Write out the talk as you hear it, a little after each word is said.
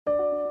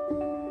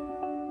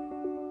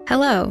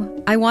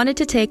Hello, I wanted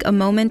to take a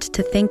moment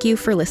to thank you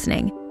for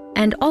listening,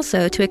 and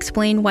also to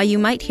explain why you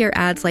might hear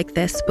ads like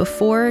this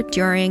before,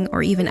 during,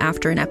 or even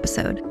after an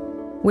episode.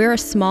 We're a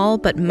small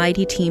but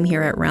mighty team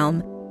here at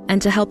Realm, and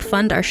to help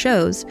fund our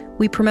shows,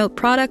 we promote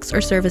products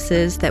or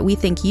services that we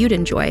think you'd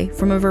enjoy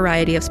from a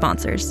variety of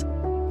sponsors.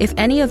 If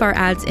any of our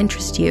ads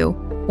interest you,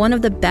 one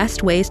of the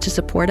best ways to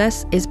support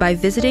us is by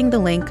visiting the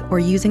link or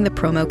using the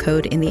promo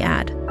code in the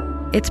ad.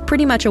 It's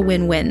pretty much a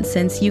win-win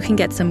since you can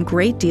get some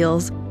great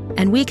deals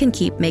and we can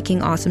keep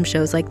making awesome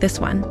shows like this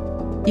one.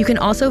 You can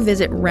also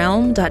visit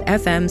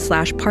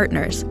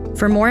realm.fm/partners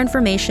for more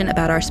information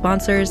about our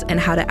sponsors and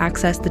how to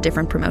access the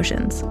different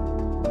promotions.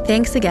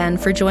 Thanks again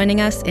for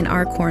joining us in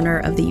our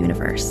corner of the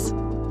universe.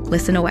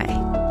 Listen away.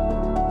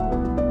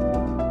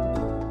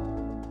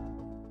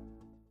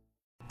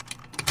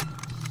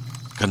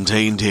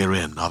 Contained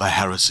herein are the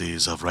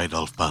heresies of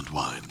Radolf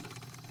Burntwine,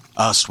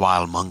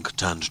 erstwhile monk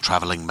turned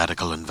traveling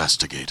medical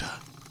investigator.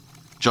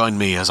 Join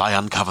me as I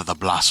uncover the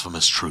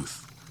blasphemous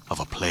truth of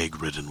a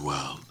plague-ridden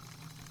world,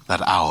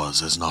 that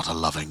ours is not a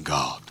loving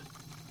God,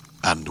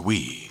 and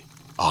we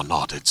are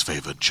not its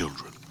favored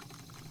children.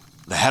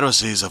 The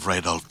Heresies of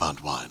Radolf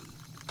Burntwine,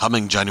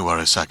 coming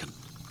January 2nd,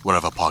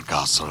 wherever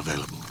podcasts are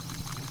available.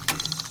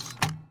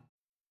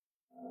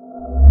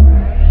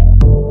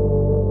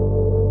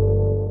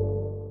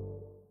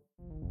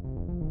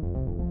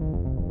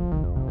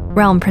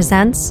 Realm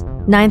presents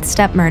Ninth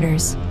Step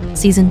Murders,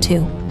 Season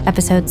 2,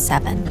 Episode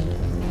 7.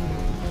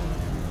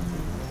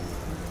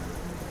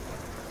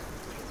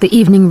 The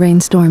evening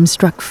rainstorm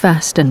struck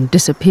fast and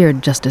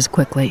disappeared just as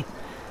quickly.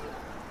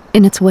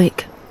 In its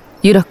wake,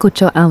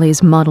 Yurakucho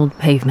Alley's mottled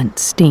pavement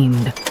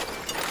steamed.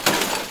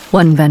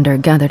 One vendor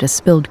gathered a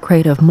spilled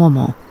crate of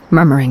momo,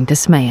 murmuring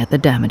dismay at the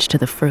damage to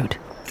the fruit.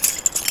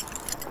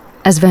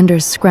 As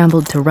vendors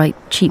scrambled to right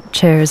cheap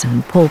chairs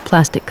and pull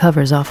plastic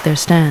covers off their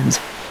stands,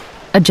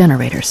 a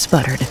generator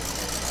sputtered,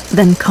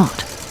 then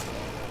caught,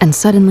 and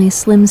suddenly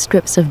slim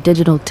strips of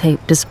digital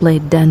tape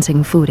displayed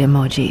dancing food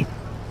emoji.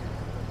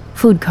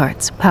 Food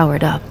carts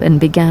powered up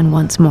and began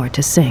once more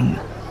to sing.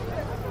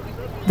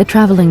 The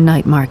traveling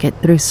night market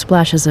threw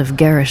splashes of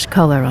garish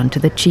color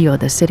onto the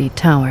Chiyoda city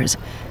towers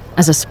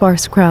as a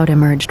sparse crowd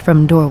emerged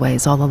from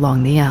doorways all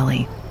along the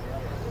alley.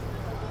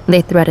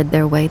 They threaded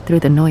their way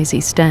through the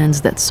noisy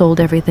stands that sold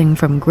everything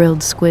from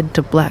grilled squid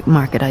to black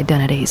market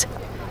identities.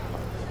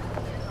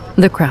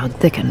 The crowd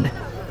thickened.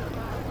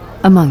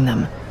 Among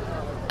them,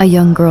 a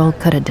young girl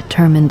cut a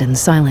determined and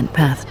silent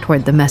path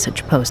toward the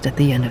message post at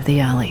the end of the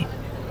alley.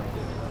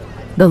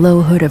 The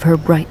low hood of her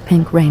bright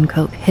pink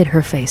raincoat hid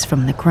her face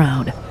from the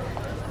crowd.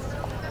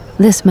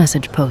 This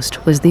message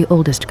post was the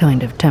oldest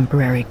kind of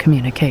temporary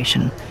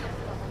communication,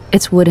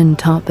 its wooden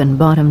top and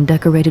bottom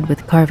decorated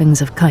with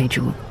carvings of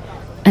kaiju,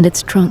 and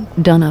its trunk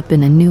done up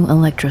in a new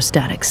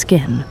electrostatic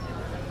skin.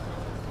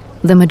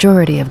 The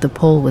majority of the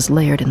pole was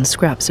layered in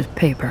scraps of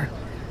paper,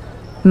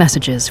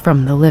 messages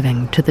from the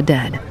living to the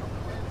dead.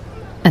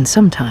 And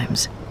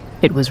sometimes,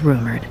 it was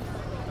rumored,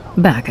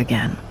 back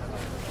again.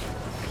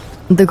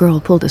 The girl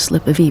pulled a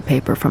slip of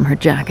e-paper from her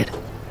jacket.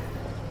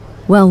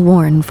 Well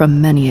worn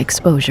from many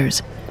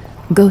exposures,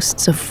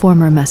 ghosts of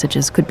former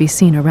messages could be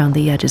seen around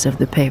the edges of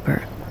the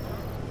paper.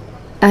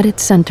 At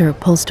its center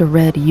pulsed a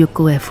red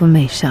yukue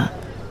fumeisha,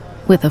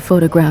 with a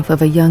photograph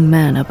of a young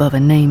man above a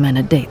name and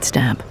a date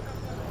stamp.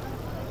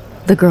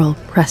 The girl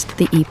pressed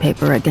the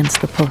e-paper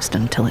against the post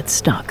until it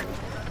stuck.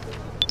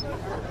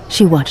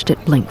 She watched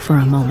it blink for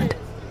a moment,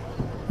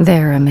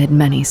 there amid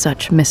many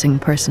such missing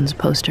persons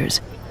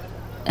posters,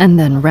 and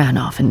then ran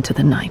off into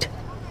the night,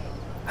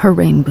 her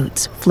rain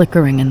boots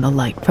flickering in the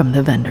light from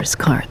the vendors'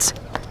 carts.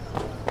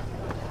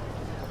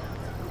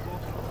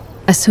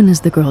 As soon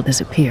as the girl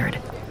disappeared,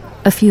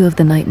 a few of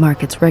the night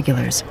market's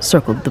regulars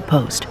circled the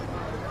post.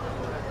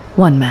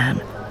 One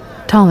man,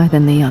 taller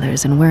than the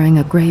others and wearing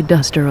a gray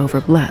duster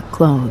over black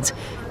clothes,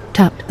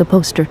 tapped the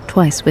poster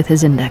twice with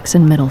his index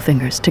and middle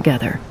fingers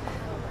together.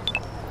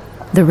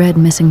 The red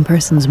missing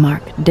persons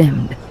mark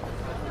dimmed.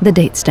 The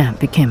date stamp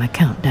became a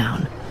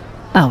countdown,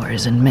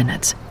 hours and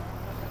minutes.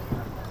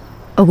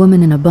 A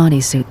woman in a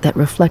bodysuit that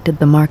reflected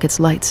the market's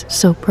lights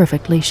so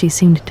perfectly she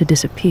seemed to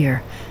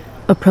disappear,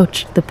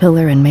 approached the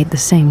pillar and made the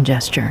same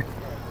gesture.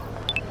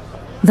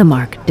 The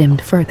mark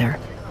dimmed further.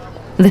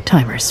 The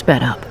timer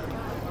sped up.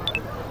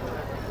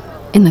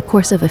 In the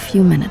course of a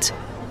few minutes,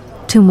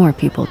 2 more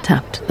people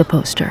tapped the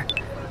poster,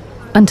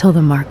 until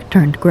the mark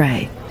turned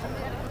gray.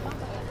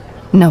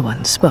 No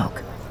one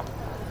spoke.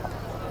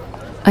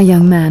 A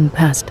young man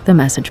passed the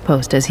message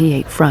post as he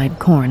ate fried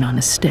corn on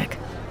a stick.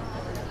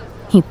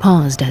 He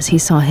paused as he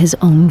saw his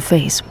own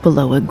face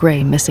below a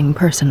gray missing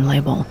person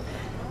label.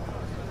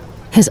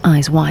 His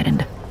eyes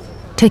widened,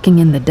 taking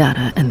in the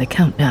data and the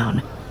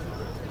countdown.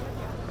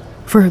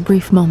 For a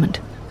brief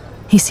moment,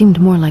 he seemed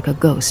more like a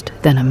ghost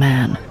than a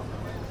man.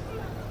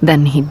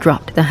 Then he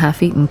dropped the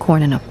half-eaten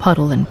corn in a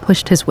puddle and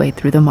pushed his way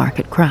through the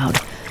market crowd,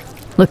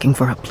 looking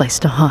for a place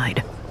to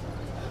hide.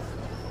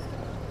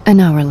 An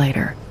hour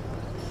later,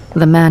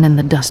 the man in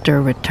the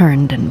duster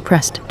returned and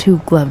pressed 2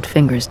 gloved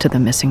fingers to the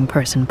missing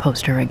person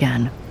poster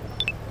again.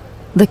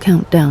 The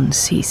countdown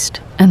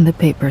ceased, and the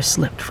paper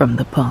slipped from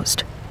the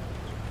post.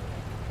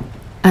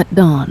 At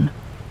dawn,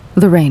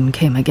 the rain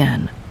came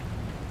again,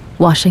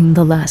 washing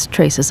the last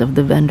traces of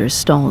the vendors'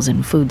 stalls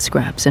and food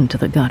scraps into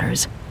the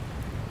gutters.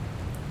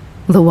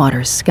 The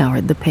water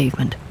scoured the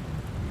pavement,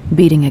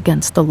 beating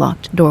against the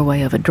locked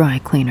doorway of a dry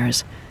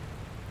cleaner's,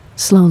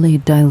 slowly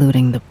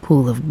diluting the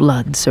pool of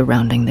blood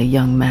surrounding the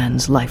young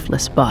man's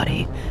lifeless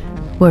body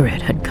where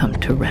it had come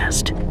to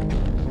rest.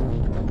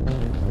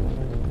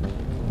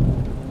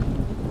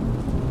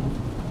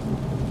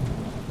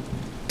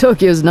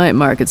 Tokyo's night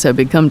markets have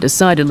become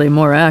decidedly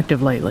more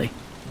active lately.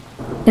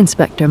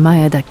 Inspector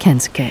Maeda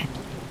Kensuke,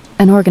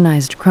 an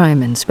organized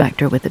crime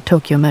inspector with the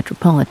Tokyo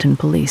Metropolitan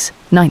Police,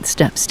 9th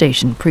Step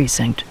Station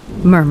Precinct,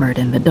 murmured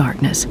in the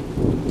darkness.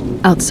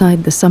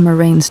 Outside, the summer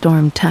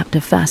rainstorm tapped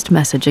a fast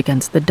message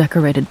against the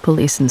decorated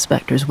police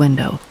inspector's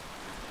window.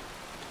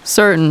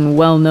 Certain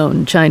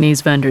well-known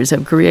Chinese vendors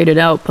have created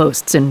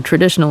outposts in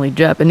traditionally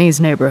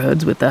Japanese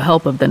neighborhoods with the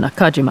help of the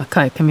Nakajima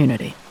Kai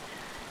community.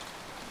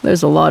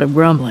 There's a lot of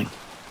grumbling.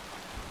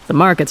 The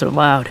markets are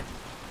loud.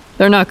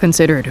 They're not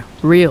considered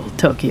real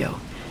Tokyo,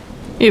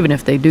 even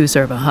if they do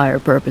serve a higher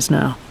purpose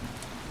now.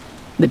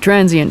 The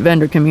transient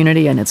vendor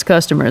community and its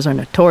customers are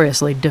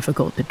notoriously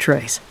difficult to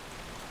trace.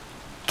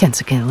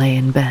 Kensuke lay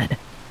in bed,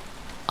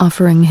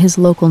 offering his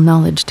local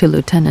knowledge to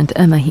Lieutenant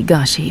Emma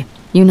Higashi,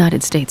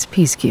 United States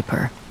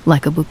peacekeeper,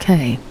 like a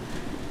bouquet.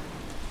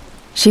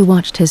 She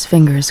watched his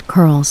fingers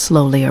curl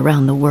slowly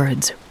around the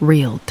words,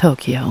 "Real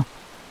Tokyo,"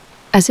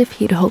 as if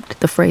he'd hoped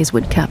the phrase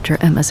would capture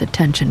Emma's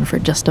attention for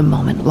just a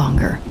moment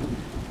longer.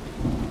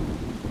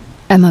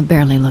 Emma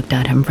barely looked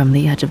at him from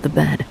the edge of the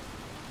bed.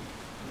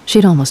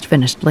 She'd almost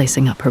finished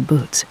lacing up her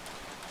boots.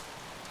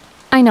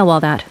 I know all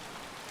that.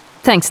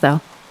 Thanks,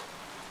 though.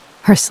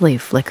 Her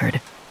sleeve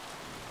flickered.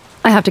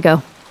 I have to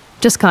go.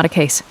 Just caught a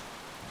case.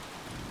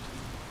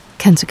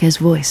 Kensuke's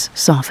voice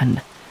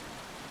softened,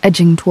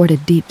 edging toward a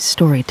deep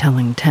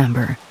storytelling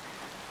timbre.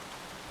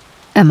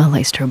 Emma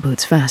laced her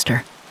boots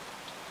faster.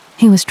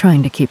 He was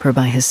trying to keep her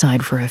by his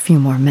side for a few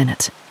more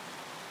minutes.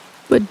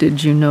 But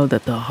did you know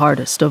that the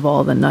hardest of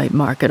all the night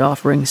market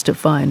offerings to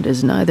find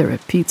is neither a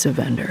pizza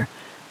vendor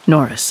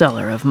nor a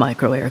seller of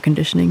micro-air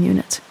conditioning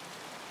units?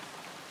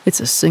 It's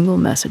a single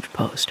message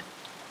post,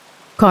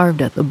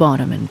 carved at the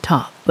bottom and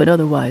top, but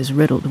otherwise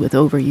riddled with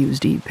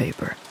overused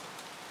e-paper.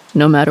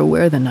 No matter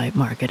where the night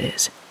market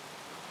is,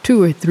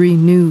 2 or 3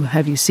 new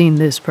 "Have you seen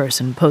this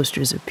person"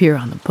 posters appear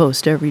on the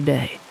post every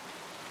day.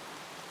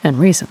 And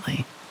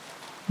recently,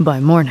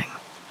 by morning,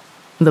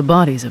 the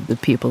bodies of the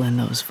people in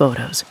those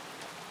photos,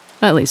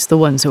 at least the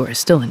ones who are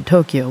still in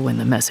Tokyo when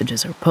the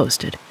messages are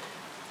posted,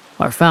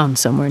 are found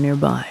somewhere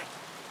nearby,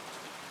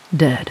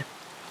 dead.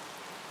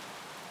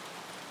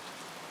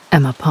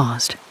 Emma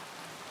paused,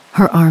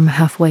 her arm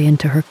halfway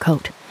into her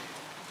coat.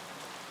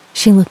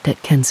 She looked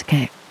at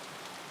Kensuke,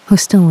 who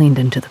still leaned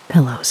into the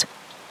pillows.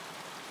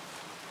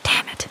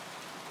 Damn it.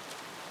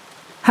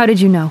 How did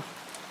you know?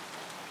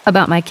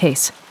 About my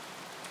case?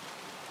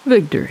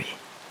 Victory.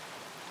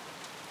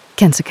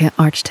 Kensuke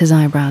arched his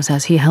eyebrows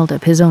as he held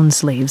up his own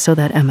sleeve so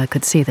that Emma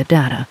could see the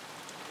data.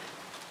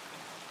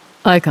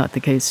 I caught the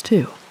case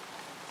too.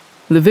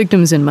 The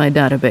victim's in my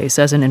database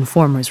as an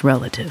informer's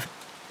relative.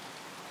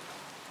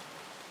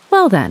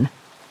 Well then,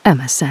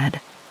 Emma said,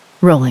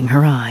 rolling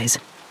her eyes.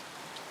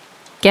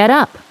 Get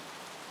up.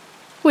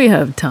 We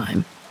have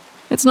time.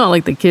 It's not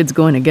like the kid's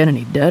going to get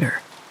any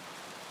deader.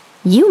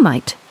 You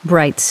might,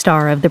 bright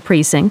star of the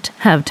precinct,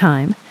 have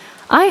time.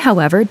 I,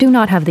 however, do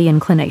not have the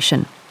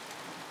inclination.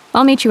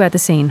 I'll meet you at the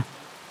scene.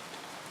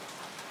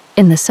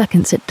 In the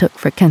seconds it took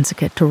for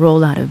Kensuke to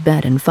roll out of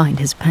bed and find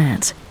his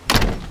pants,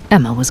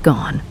 Emma was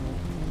gone,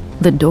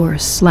 the door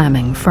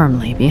slamming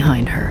firmly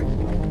behind her.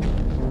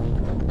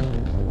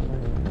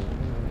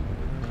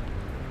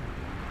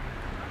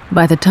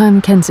 By the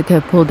time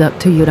Kensuke pulled up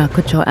to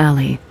Yurakucho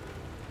Alley,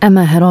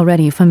 Emma had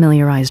already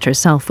familiarized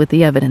herself with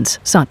the evidence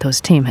Sato's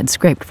team had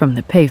scraped from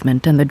the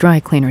pavement and the dry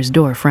cleaner's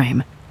door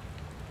frame.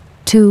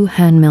 2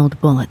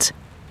 hand-milled bullets,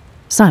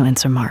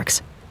 silencer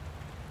marks,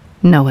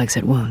 no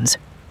exit wounds.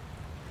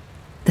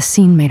 The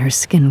scene made her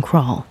skin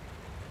crawl.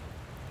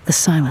 The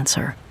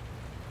silencer,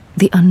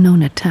 the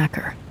unknown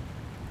attacker.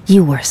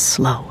 You were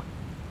slow,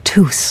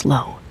 too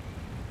slow.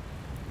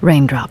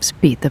 Raindrops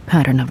beat the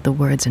pattern of the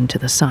words into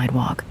the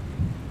sidewalk.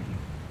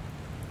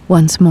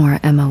 Once more,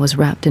 Emma was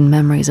wrapped in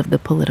memories of the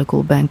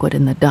political banquet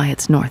in the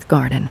Diet's North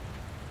Garden.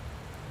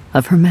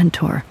 Of her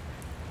mentor.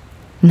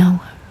 No,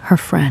 her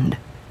friend.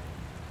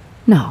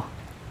 No,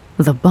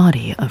 the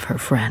body of her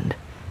friend.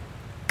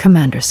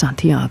 Commander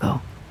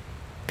Santiago,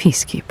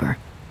 peacekeeper,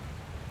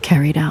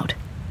 carried out.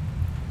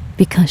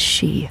 Because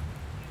she,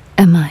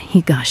 Emma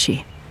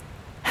Higashi,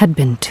 had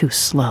been too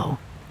slow.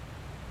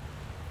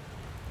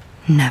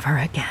 Never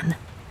again.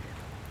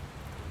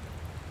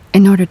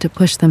 In order to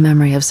push the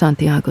memory of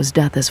Santiago's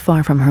death as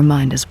far from her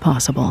mind as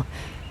possible,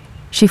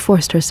 she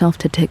forced herself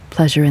to take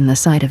pleasure in the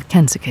sight of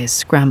Kensuke's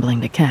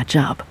scrambling to catch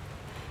up.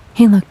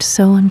 He looked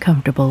so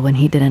uncomfortable when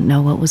he didn't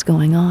know what was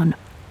going on.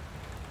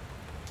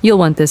 You'll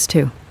want this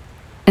too.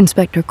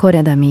 Inspector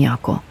Koreda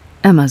Miyako,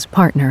 Emma's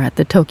partner at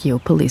the Tokyo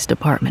Police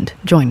Department,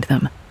 joined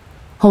them,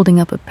 holding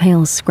up a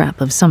pale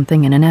scrap of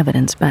something in an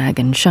evidence bag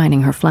and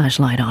shining her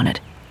flashlight on it.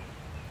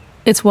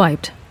 It's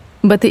wiped,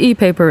 but the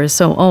e-paper is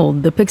so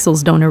old the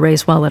pixels don't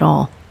erase well at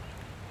all.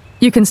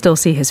 You can still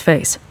see his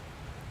face.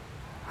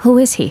 Who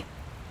is he?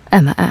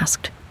 Emma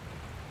asked.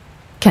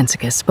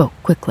 Kensuke spoke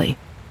quickly.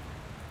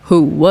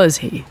 Who was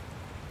he?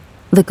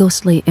 The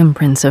ghostly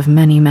imprints of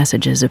many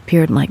messages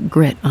appeared like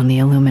grit on the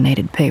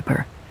illuminated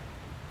paper.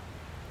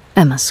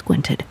 Emma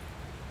squinted,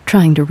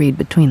 trying to read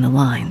between the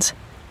lines.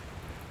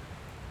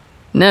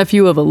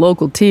 Nephew of a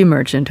local tea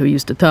merchant who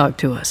used to talk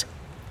to us,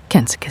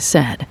 Kensuke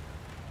said.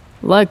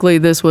 Likely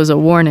this was a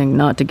warning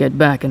not to get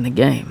back in the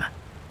game.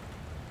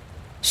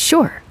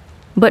 Sure,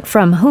 but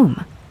from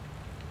whom?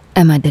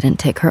 Emma didn't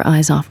take her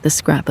eyes off the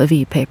scrap of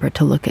e-paper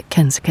to look at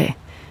Kensuke.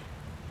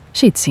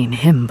 She'd seen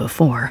him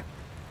before.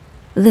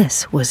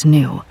 This was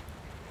new.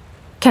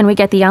 Can we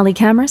get the alley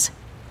cameras?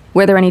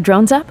 Were there any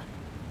drones up?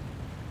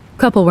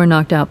 Couple were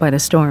knocked out by the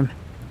storm,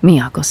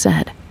 Miyako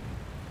said.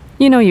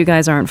 You know you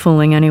guys aren't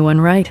fooling anyone,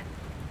 right?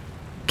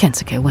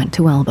 Kensuke went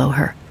to elbow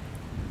her,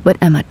 but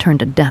Emma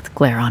turned a death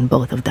glare on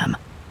both of them.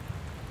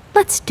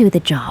 Let's do the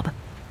job.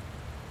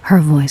 Her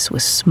voice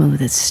was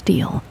smooth as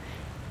steel.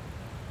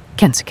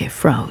 Kensuke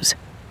froze.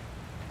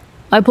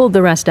 I pulled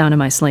the rest down in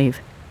my sleeve,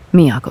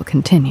 Miyako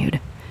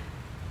continued.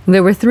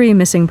 There were 3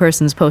 missing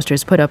persons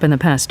posters put up in the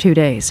past 2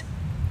 days.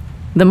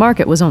 The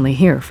market was only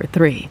here for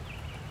 3.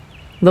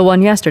 The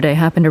one yesterday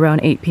happened around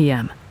 8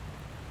 p.m.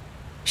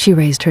 She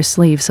raised her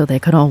sleeve so they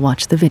could all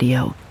watch the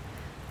video.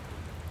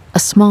 A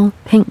small,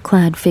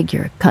 pink-clad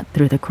figure cut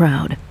through the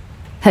crowd,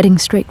 heading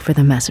straight for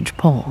the message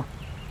pole.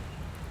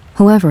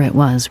 Whoever it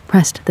was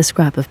pressed the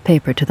scrap of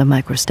paper to the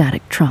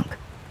microstatic trunk,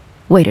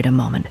 waited a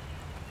moment,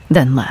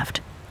 then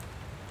left.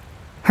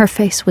 Her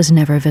face was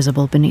never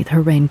visible beneath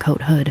her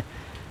raincoat hood,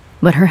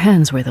 but her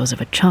hands were those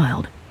of a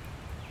child,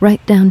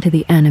 right down to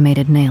the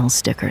animated nail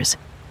stickers.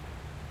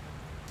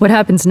 What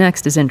happens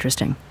next is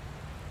interesting.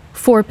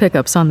 4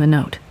 pickups on the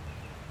note.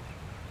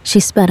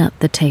 She sped up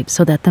the tape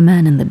so that the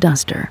man in the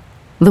duster,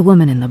 the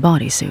woman in the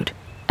bodysuit,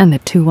 and the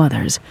 2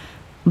 others,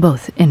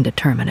 both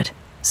indeterminate,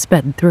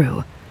 sped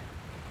through.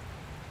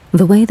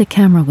 The way the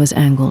camera was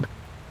angled,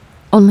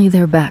 only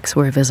their backs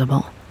were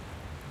visible.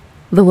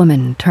 The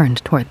woman turned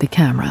toward the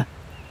camera,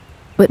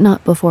 but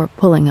not before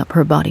pulling up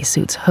her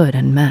bodysuit's hood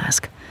and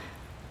mask.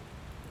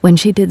 When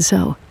she did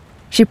so,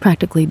 she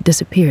practically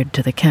disappeared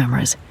to the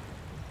cameras,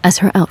 as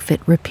her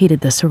outfit repeated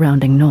the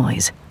surrounding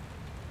noise.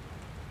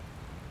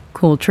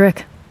 Cool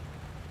trick.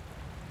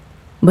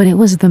 But it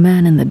was the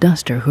man in the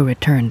duster who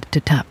returned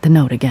to tap the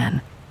note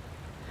again.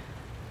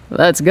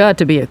 That's got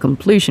to be a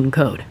completion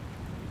code.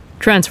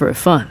 Transfer of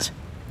funds.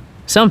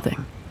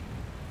 Something.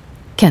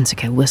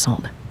 Kensuke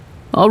whistled.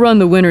 I'll run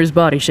the winner's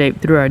body shape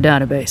through our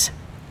database.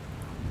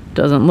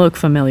 Doesn't look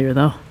familiar,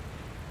 though.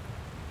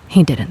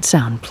 He didn't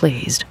sound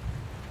pleased.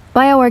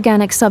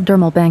 Bioorganic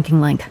subdermal banking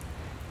link.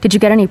 Did you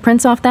get any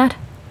prints off that?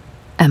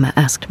 Emma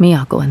asked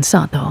Miyako and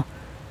Sato,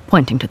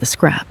 pointing to the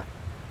scrap.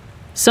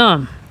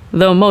 Some,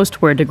 though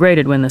most were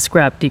degraded when the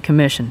scrap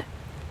decommissioned,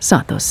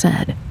 Sato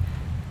said.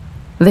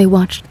 They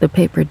watched the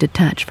paper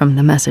detach from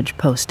the message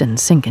post and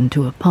sink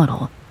into a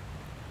puddle.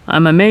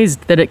 I'm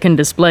amazed that it can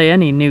display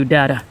any new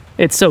data.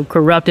 It's so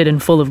corrupted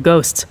and full of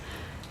ghosts.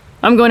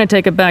 I'm going to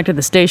take it back to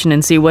the station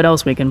and see what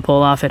else we can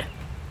pull off it.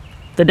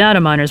 The data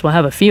miners will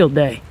have a field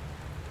day.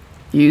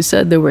 You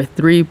said there were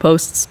 3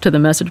 posts to the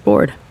message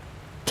board?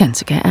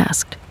 Kensuke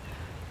asked.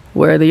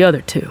 Where are the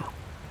other 2?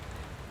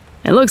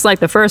 It looks like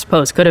the first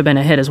post could have been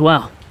a hit as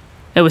well.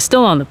 It was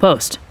still on the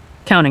post,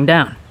 counting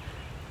down.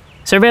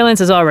 Surveillance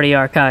is already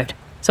archived,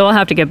 so I'll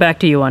have to get back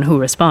to you on who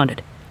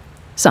responded,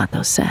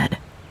 Sato said.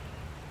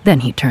 Then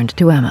he turned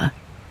to Emma.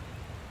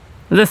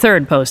 The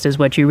 3rd post is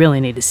what you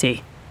really need to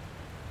see.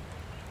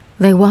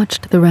 They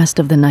watched the rest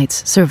of the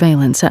night's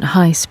surveillance at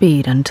high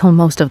speed until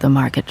most of the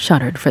market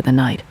shuttered for the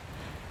night.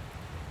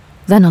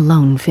 Then a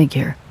lone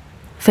figure,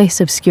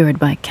 face obscured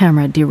by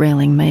camera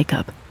derailing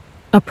makeup,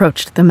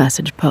 approached the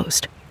message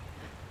post.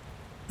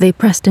 They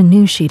pressed a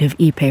new sheet of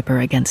e-paper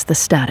against the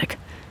static,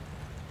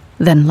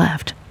 then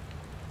left.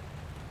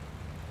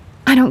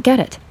 I don't get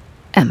it,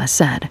 Emma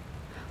said.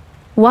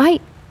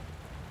 Why?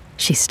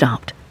 She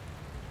stopped.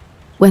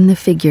 When the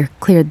figure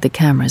cleared the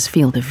camera's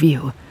field of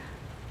view,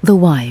 the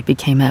why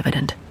became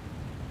evident.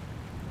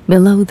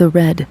 Below the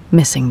red,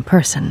 missing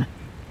person,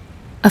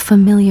 a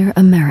familiar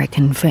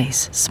American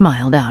face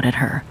smiled out at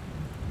her.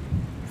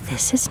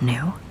 This is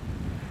new.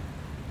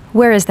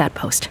 Where is that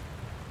post?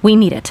 We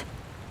need it.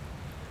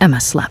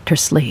 Emma slapped her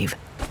sleeve.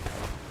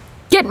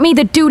 Get me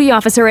the duty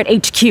officer at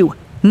HQ,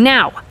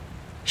 now!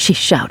 She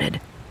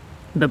shouted.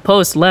 The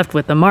post left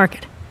with the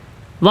market,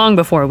 long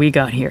before we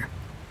got here,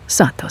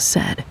 Sato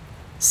said.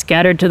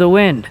 Scattered to the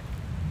wind.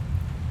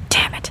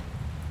 Damn it,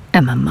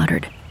 Emma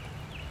muttered.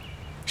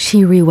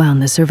 She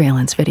rewound the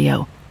surveillance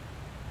video,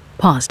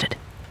 paused it,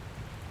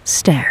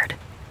 stared.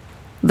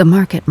 The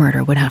market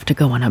murder would have to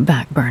go on a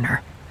back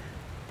burner.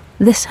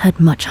 This had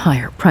much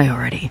higher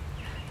priority.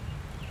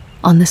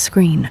 On the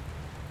screen,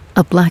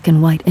 A black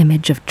and white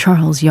image of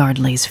Charles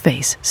Yardley's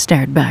face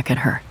stared back at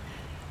her.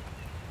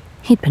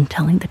 He'd been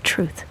telling the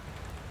truth.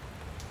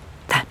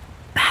 That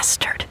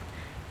bastard.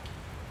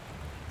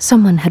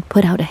 Someone had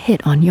put out a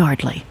hit on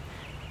Yardley,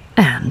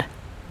 and,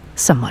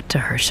 somewhat to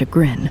her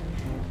chagrin,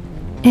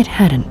 it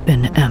hadn't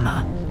been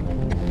Emma.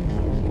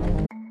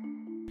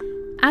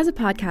 As a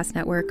podcast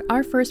network,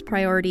 our first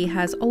priority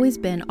has always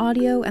been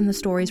audio and the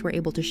stories we're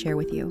able to share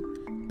with you.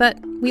 But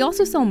we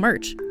also sell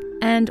merch,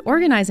 and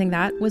organizing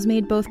that was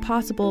made both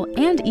possible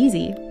and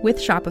easy with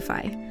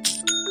Shopify.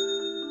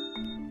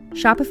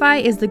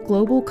 Shopify is the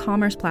global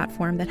commerce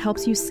platform that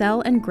helps you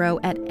sell and grow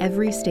at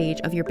every stage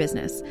of your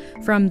business,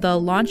 from the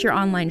launch your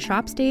online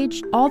shop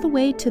stage all the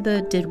way to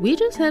the did we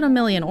just hit 1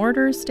 million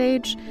orders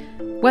stage.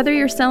 Whether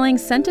you're selling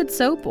scented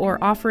soap or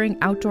offering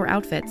outdoor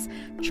outfits,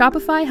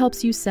 Shopify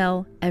helps you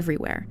sell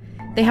everywhere.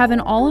 They have an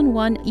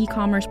all-in-one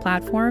e-commerce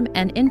platform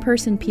and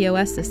in-person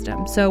POS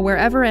system, so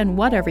wherever and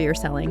whatever you're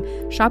selling,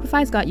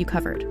 Shopify's got you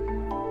covered.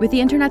 With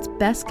the internet's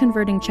best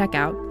converting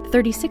checkout,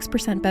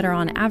 36% better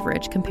on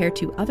average compared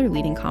to other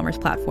leading commerce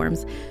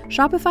platforms,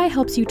 Shopify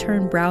helps you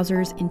turn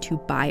browsers into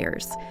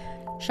buyers.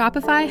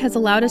 Shopify has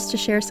allowed us to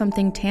share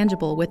something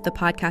tangible with the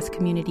podcast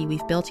community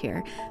we've built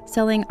here,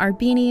 selling our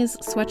beanies,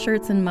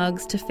 sweatshirts, and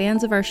mugs to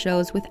fans of our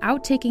shows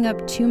without taking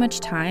up too much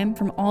time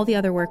from all the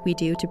other work we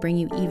do to bring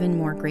you even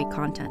more great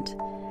content.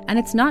 And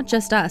it's not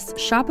just us.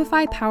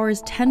 Shopify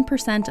powers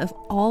 10% of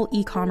all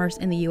e-commerce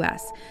in the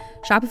US.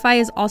 Shopify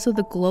is also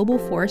the global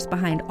force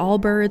behind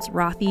Allbirds,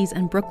 Rothy's,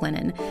 and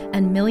Brooklinen,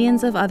 and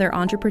millions of other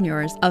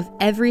entrepreneurs of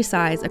every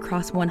size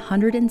across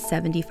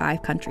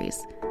 175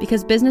 countries.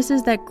 Because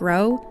businesses that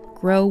grow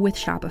with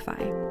Shopify.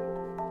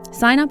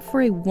 Sign up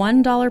for a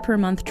 $1 per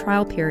month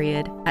trial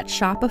period at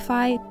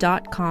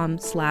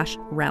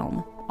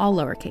shopify.com/realm, all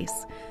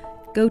lowercase.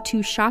 Go to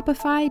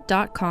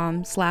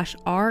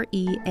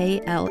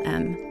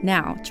shopify.com/REALM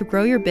now to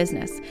grow your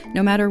business,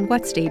 no matter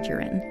what stage you're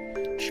in.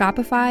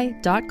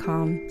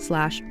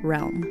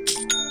 Shopify.com/realm.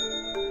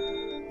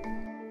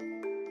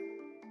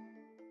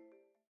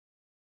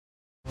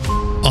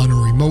 On a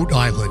remote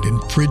island in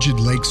frigid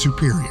Lake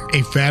Superior,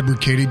 a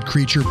fabricated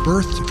creature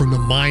birthed from the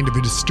mind of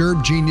a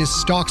disturbed genius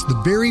stalks the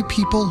very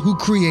people who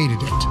created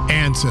it.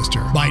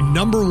 Ancestor, by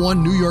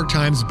 #1 New York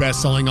Times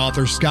bestselling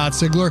author Scott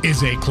Sigler,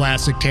 is a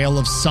classic tale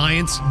of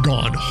science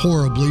gone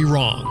horribly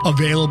wrong.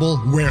 Available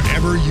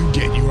wherever you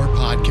get your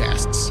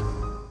podcasts.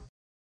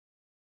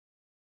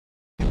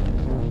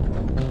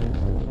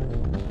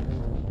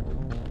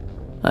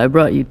 I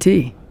brought you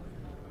tea.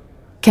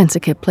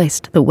 Kensuke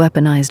placed the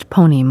weaponized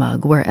pony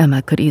mug where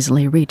Emma could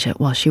easily reach it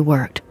while she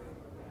worked.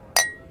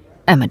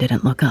 Emma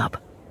didn't look up.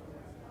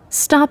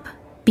 Stop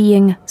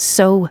being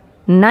so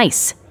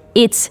nice.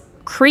 It's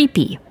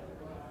creepy.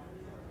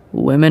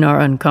 Women are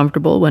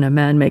uncomfortable when a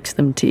man makes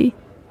them tea?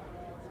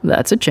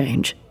 That's a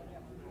change.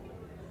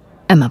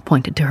 Emma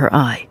pointed to her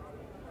eye.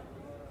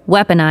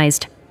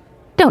 Weaponized.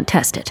 Don't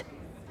test it.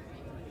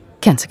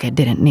 Kensuke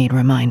didn't need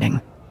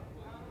reminding.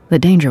 The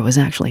danger was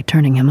actually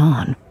turning him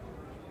on.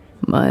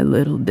 My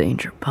little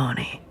danger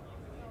pony,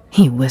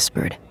 he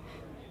whispered,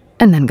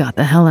 and then got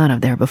the hell out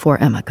of there before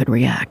Emma could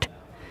react.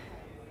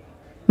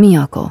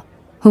 Miyako,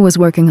 who was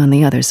working on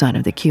the other side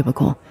of the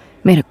cubicle,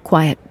 made a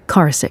quiet,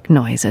 car-sick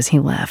noise as he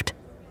left.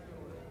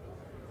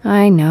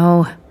 I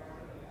know,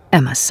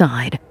 Emma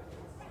sighed.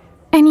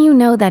 And you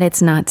know that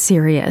it's not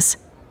serious.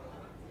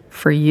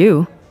 For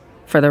you.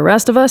 For the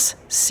rest of us,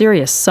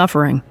 serious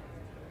suffering.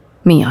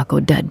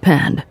 Miyako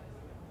deadpanned.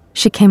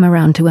 She came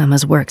around to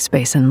Emma's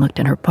workspace and looked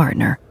at her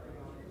partner.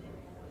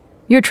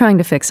 You're trying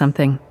to fix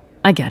something.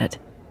 I get it.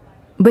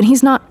 But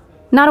he's not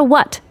a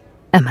what?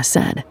 Emma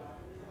said.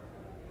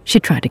 She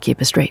tried to keep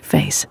a straight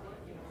face.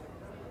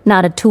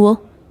 Not a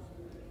tool?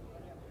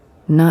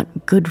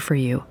 Not good for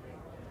you,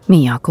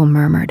 Miyako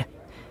murmured.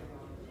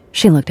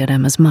 She looked at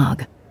Emma's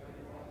mug.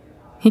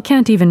 He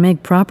can't even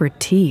make proper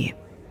tea.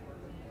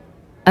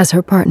 As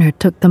her partner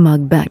took the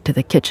mug back to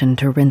the kitchen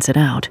to rinse it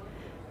out,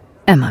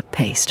 Emma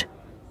paced.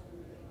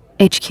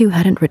 HQ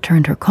hadn't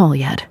returned her call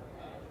yet.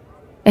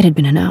 It had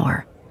been an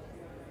hour.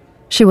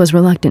 She was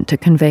reluctant to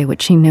convey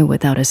what she knew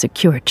without a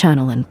secure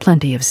channel and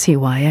plenty of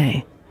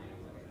CYA,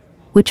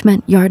 which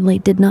meant Yardley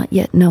did not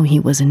yet know he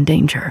was in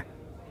danger.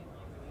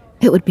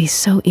 It would be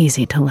so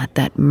easy to let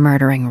that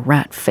murdering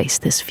rat face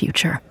this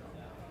future.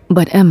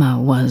 But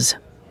Emma was,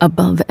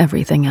 above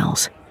everything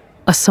else,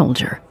 a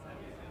soldier.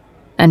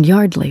 And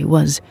Yardley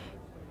was,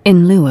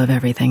 in lieu of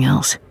everything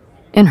else,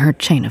 in her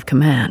chain of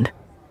command.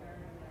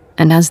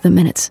 And as the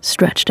minutes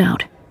stretched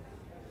out,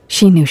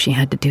 she knew she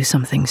had to do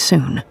something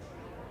soon.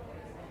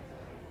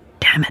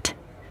 Damn it.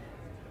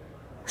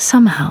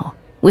 Somehow,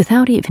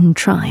 without even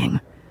trying,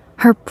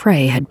 her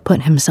prey had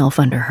put himself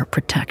under her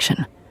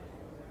protection.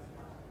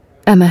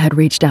 Emma had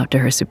reached out to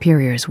her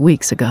superiors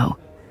weeks ago,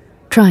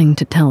 trying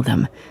to tell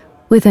them,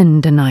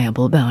 within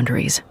deniable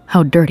boundaries,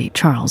 how dirty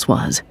Charles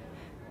was.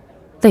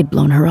 They'd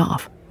blown her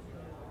off.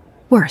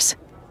 Worse,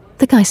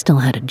 the guy still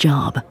had a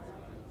job.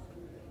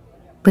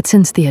 But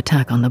since the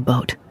attack on the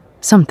boat,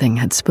 something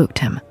had spooked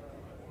him.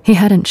 He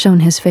hadn't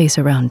shown his face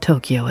around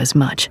Tokyo as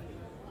much.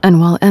 And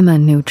while Emma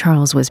knew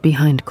Charles was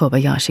behind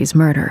Kobayashi's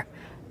murder,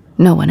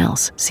 no one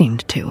else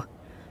seemed to.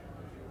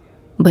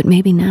 But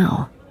maybe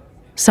now,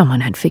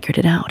 someone had figured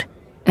it out,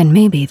 and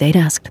maybe they'd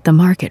asked the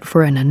market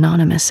for an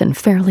anonymous and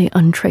fairly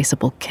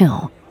untraceable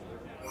kill.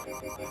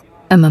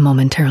 Emma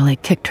momentarily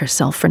kicked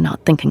herself for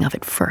not thinking of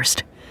it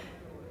first.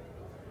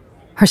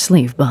 Her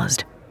sleeve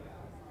buzzed.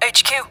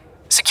 HQ,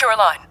 secure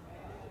line.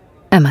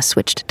 Emma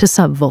switched to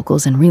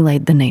sub-vocals and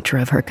relayed the nature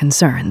of her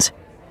concerns.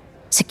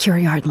 Secure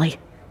Yardley.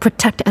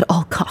 Protect at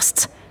all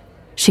costs.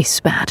 She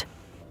spat.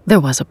 There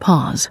was a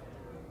pause.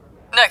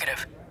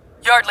 Negative.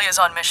 Yardley is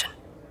on mission.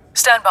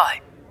 Stand by.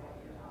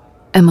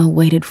 Emma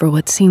waited for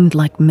what seemed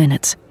like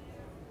minutes.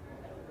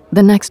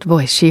 The next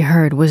voice she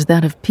heard was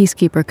that of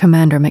Peacekeeper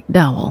Commander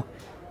McDowell,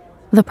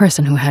 the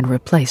person who had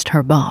replaced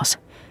her boss.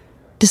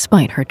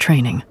 Despite her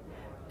training,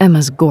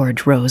 Emma's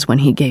gorge rose when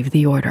he gave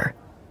the order.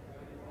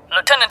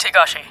 Lieutenant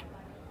Higashi,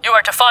 you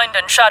are to find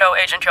and shadow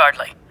Agent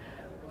Yardley.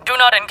 Do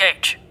not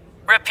engage.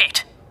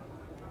 Repeat.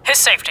 His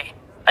safety,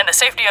 and the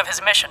safety of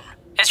his mission,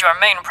 is your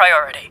main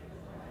priority.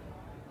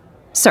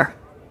 Sir.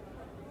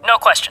 No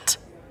questions.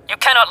 You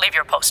cannot leave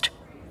your post.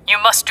 You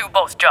must do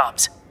both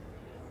jobs.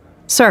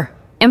 Sir,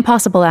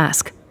 impossible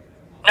ask.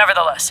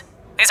 Nevertheless,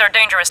 these are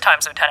dangerous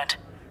times, Lieutenant.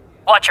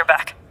 Watch your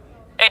back.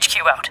 HQ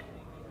out.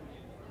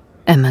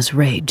 Emma's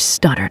rage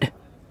stuttered.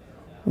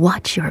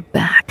 Watch your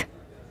back.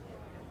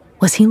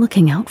 Was he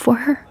looking out for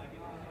her?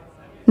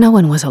 No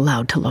one was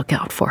allowed to look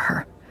out for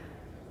her.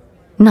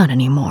 Not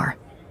anymore.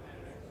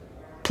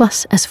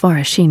 Plus, as far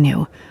as she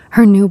knew,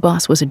 her new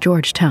boss was a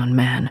Georgetown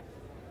man,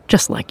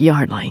 just like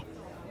Yardley.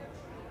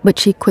 But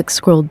she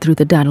quick-scrolled through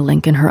the data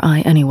link in her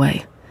eye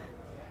anyway.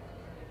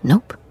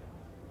 Nope.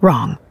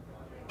 Wrong.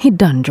 He'd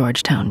done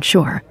Georgetown,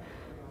 sure.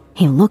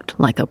 He looked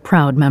like a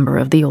proud member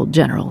of the old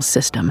general's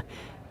system,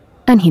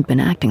 and he'd been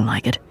acting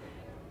like it.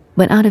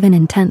 But out of an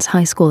intense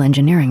high school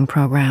engineering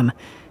program,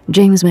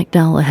 James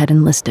McDowell had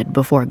enlisted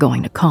before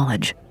going to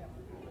college.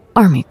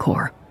 Army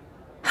Corps.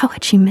 How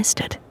had she missed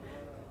it?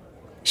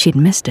 She'd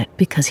missed it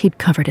because he'd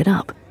covered it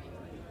up.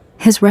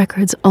 His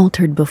records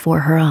altered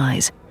before her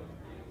eyes.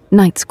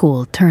 Night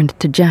school turned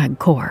to JAG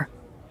Corps,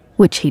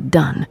 which he'd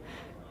done.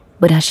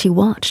 But as she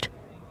watched,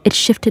 it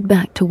shifted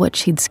back to what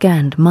she'd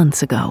scanned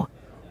months ago.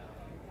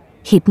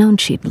 He'd known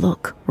she'd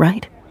look,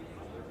 right?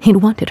 He'd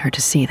wanted her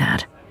to see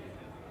that.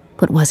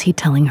 But was he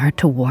telling her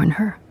to warn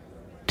her?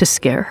 To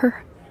scare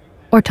her?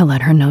 Or to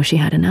let her know she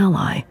had an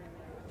ally?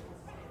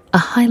 A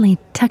highly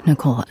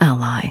technical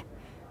ally,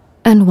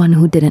 and one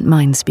who didn't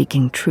mind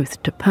speaking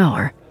truth to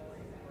power.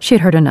 She'd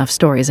heard enough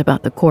stories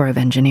about the Corps of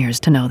Engineers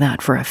to know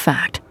that for a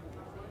fact.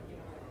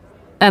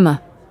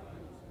 Emma.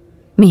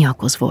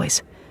 Miyako's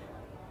voice.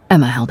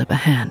 Emma held up a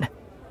hand.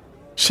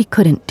 She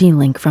couldn't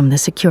delink from the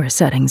secure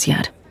settings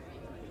yet.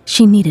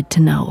 She needed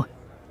to know.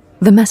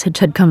 The message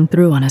had come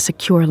through on a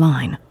secure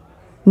line.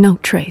 No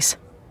trace.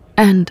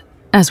 And,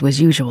 as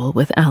was usual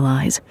with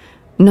allies,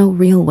 no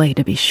real way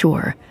to be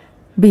sure,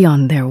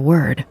 beyond their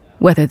word,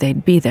 whether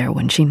they'd be there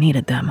when she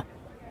needed them.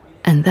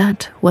 And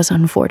that was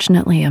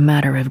unfortunately a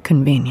matter of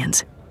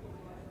convenience.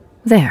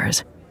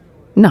 Theirs,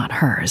 not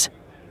hers.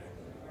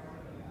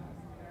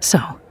 So,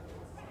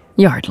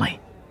 Yardley.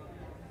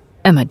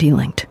 Emma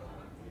delinked.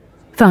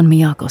 Found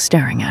Miyako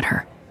staring at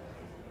her.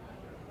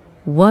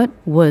 What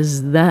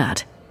was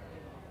that?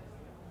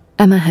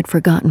 Emma had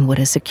forgotten what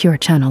a secure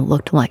channel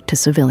looked like to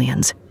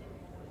civilians.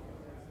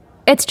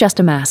 It's just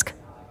a mask.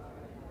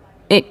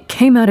 It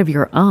came out of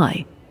your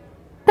eye.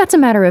 That's a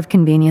matter of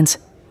convenience.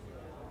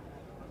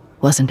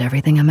 Wasn't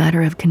everything a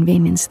matter of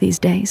convenience these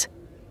days?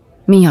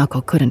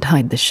 Miyako couldn't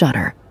hide the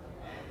shudder.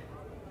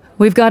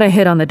 We've got a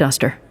hit on the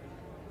duster.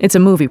 It's a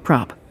movie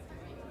prop.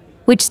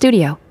 Which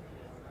studio?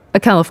 A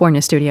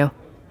California studio.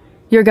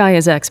 Your guy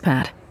is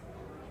expat.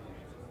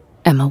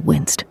 Emma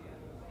winced.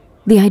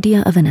 The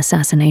idea of an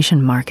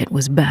assassination market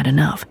was bad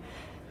enough.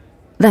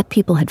 That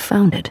people had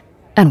found it,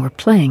 and were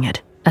playing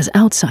it, as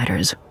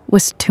outsiders,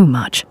 was too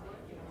much.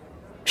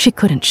 She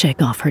couldn't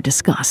shake off her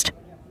disgust.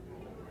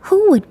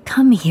 Who would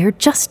come here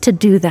just to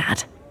do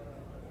that?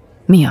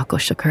 Miyako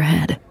shook her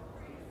head.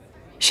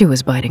 She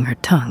was biting her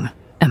tongue,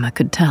 Emma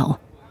could tell.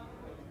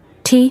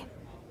 Tea?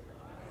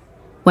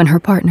 When her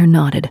partner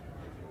nodded,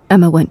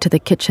 Emma went to the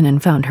kitchen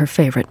and found her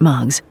favorite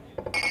mugs.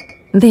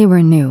 They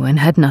were new and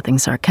had nothing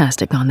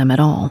sarcastic on them at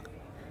all.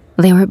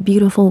 They were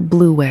beautiful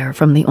blueware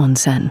from the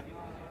onsen.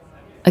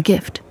 A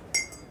gift.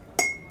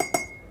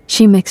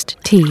 She mixed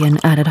tea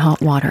and added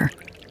hot water,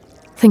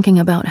 thinking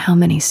about how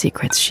many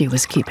secrets she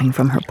was keeping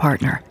from her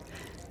partner.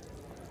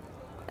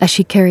 As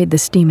she carried the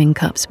steaming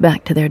cups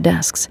back to their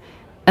desks,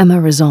 Emma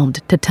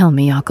resolved to tell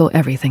Miyako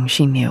everything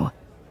she knew.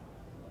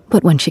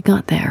 But when she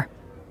got there,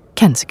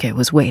 Kensuke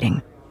was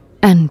waiting,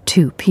 and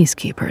 2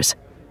 peacekeepers.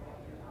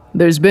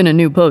 There's been a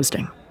new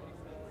posting,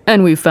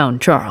 and we've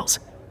found Charles.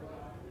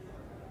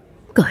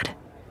 Good.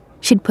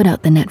 She'd put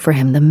out the net for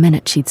him the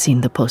minute she'd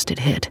seen the posted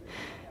hit.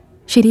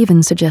 She'd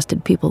even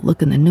suggested people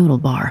look in the noodle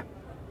bar.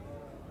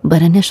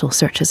 But initial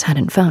searches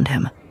hadn't found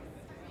him.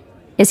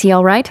 Is he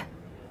all right?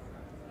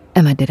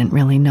 Emma didn't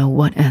really know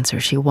what answer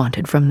she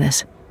wanted from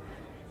this.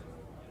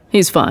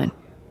 He's fine.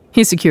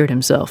 He secured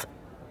himself.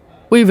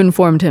 We've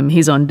informed him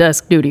he's on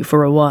desk duty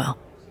for a while.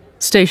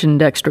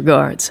 Stationed extra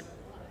guards.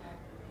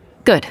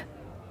 Good.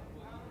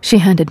 She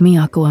handed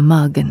Miyako a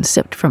mug and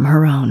sipped from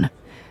her own.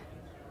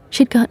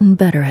 She'd gotten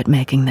better at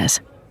making this.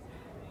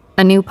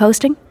 A new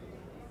posting?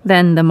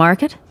 Then the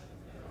market?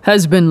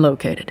 Has been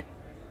located.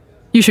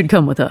 You should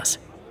come with us.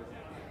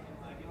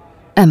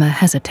 Emma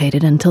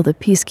hesitated until the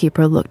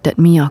peacekeeper looked at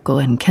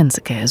Miyako and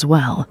Kensuke as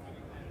well.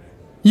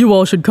 You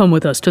all should come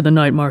with us to the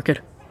night market.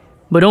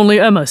 But only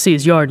Emma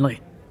sees Yardley.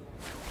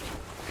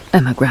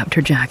 Emma grabbed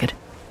her jacket.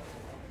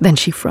 Then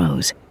she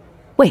froze.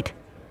 Wait,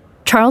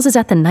 Charles is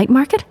at the night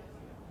market?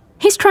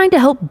 He's trying to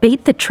help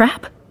bait the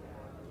trap?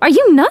 Are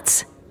you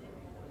nuts?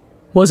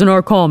 Wasn't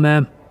our call,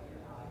 ma'am.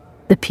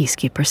 The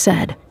peacekeeper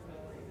said.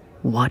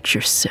 Watch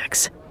your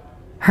six,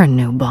 her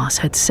new boss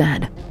had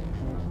said.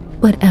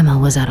 But Emma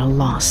was at a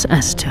loss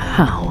as to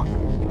how.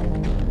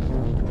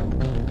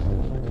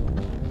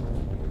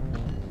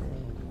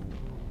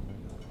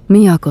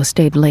 Miyako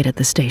stayed late at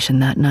the station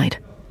that night.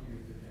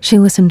 She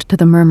listened to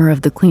the murmur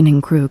of the cleaning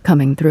crew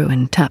coming through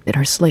and tapped at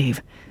her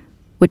sleeve,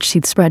 which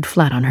she'd spread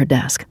flat on her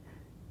desk.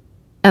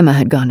 Emma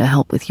had gone to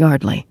help with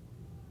Yardley.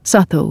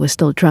 Sato was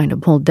still trying to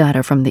pull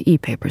data from the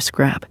e-paper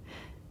scrap,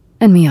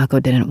 and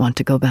Miyako didn't want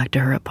to go back to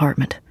her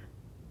apartment.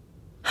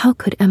 How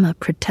could Emma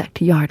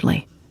protect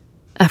Yardley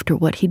after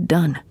what he'd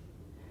done?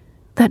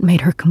 That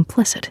made her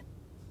complicit.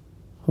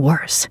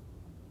 Worse.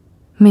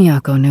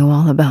 Miyako knew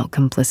all about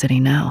complicity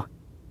now.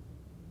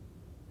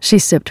 She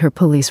sipped her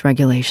police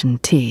regulation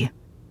tea.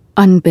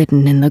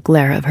 Unbidden in the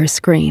glare of her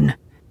screen,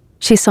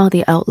 she saw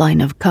the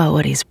outline of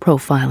Kaori's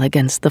profile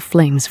against the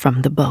flames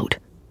from the boat.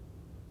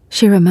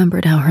 She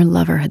remembered how her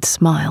lover had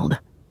smiled.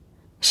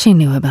 She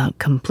knew about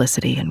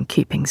complicity and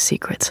keeping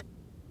secrets.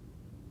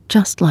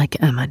 Just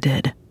like Emma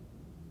did.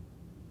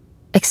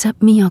 Except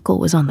Miyako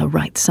was on the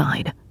right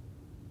side.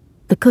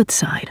 The good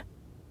side,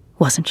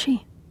 wasn't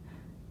she?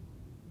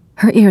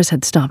 Her ears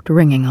had stopped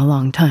ringing a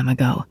long time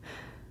ago,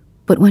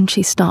 but when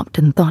she stopped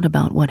and thought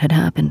about what had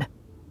happened,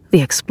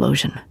 the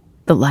explosion,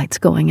 the lights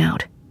going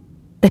out,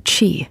 that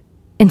she,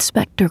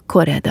 Inspector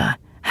Koreda,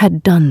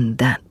 had done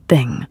that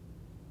thing.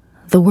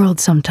 The world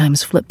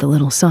sometimes flipped a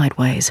little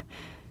sideways,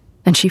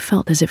 and she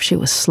felt as if she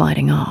was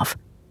sliding off.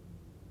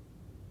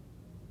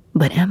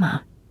 But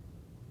Emma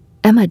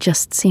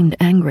just seemed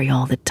angry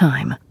all the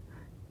time.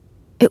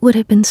 It would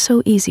have been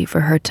so easy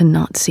for her to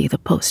not see the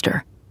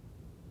poster,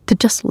 to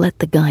just let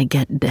the guy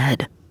get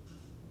dead.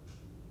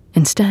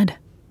 Instead,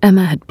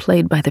 Emma had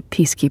played by the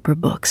peacekeeper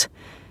books,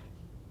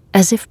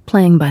 as if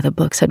playing by the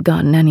books had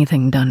gotten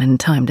anything done in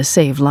time to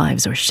save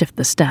lives or shift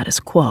the status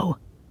quo.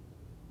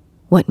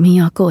 What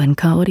Miyako and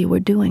Kaori were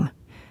doing,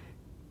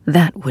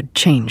 that would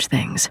change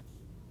things.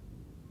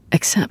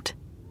 Except,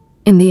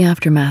 in the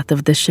aftermath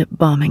of the ship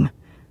bombing,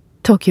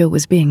 Tokyo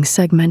was being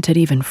segmented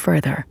even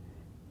further,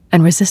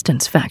 and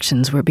resistance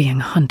factions were being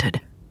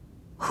hunted.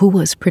 Who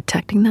was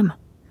protecting them?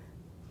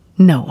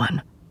 No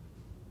one.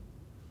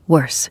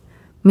 Worse,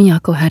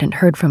 Miyako hadn't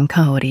heard from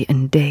Kaori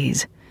in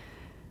days.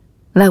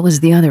 That was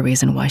the other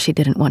reason why she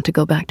didn't want to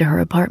go back to her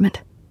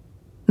apartment.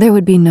 There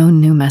would be no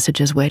new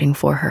messages waiting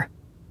for her,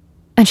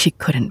 and she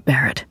couldn't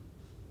bear it.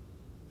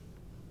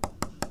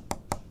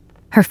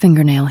 Her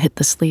fingernail hit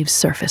the sleeve's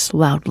surface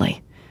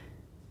loudly.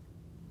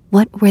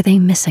 What were they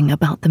missing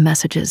about the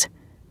messages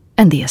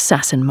and the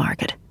Assassin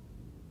Market?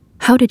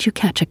 How did you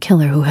catch a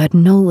killer who had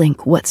no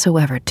link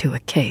whatsoever to a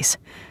case?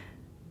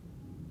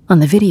 On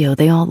the video,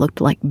 they all looked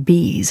like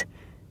bees,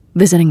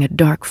 visiting a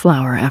dark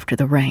flower after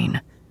the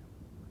rain.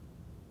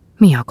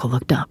 Miyako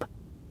looked up.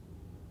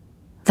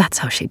 That's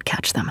how she'd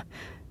catch them.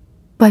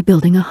 By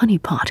building a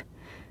honeypot.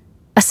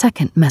 A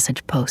second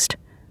message post.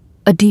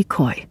 A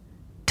decoy.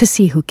 To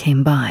see who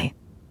came by.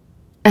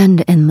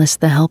 And enlist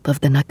the help of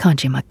the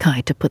Nakajima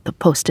Kai to put the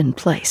post in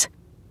place.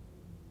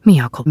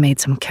 Miyako made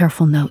some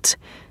careful notes,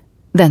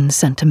 then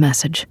sent a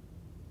message,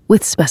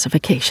 with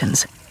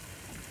specifications.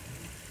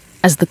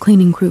 As the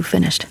cleaning crew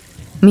finished,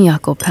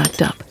 Miyako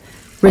packed up,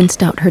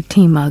 rinsed out her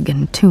tea mug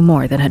and 2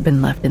 more that had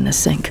been left in the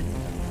sink,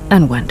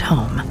 and went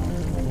home.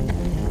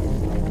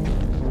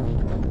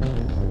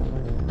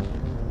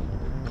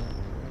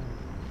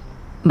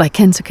 By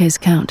Kensuke's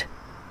count,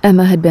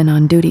 Emma had been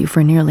on duty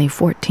for nearly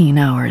 14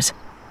 hours.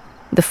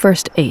 The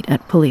first 8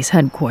 at police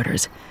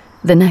headquarters,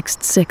 the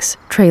next 6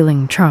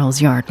 trailing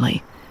Charles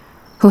Yardley,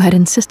 who had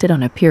insisted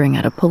on appearing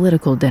at a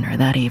political dinner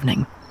that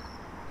evening.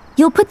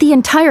 "You'll put the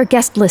entire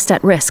guest list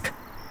at risk,"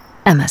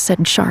 Emma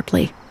said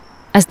sharply,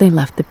 as they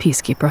left the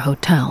Peacekeeper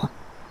Hotel.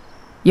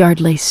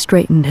 Yardley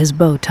straightened his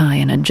bow tie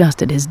and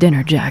adjusted his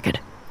dinner jacket.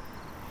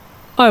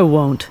 I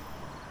won't.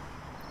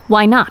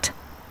 Why not?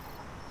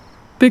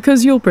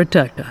 Because you'll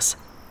protect us.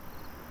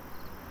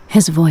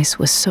 His voice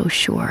was so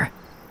sure,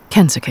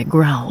 Kensuke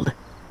growled.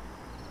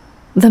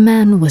 The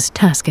man was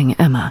tasking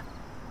Emma,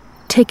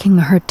 taking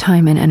her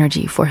time and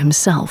energy for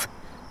himself,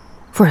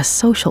 for a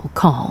social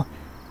call,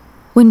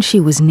 when she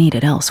was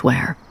needed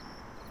elsewhere.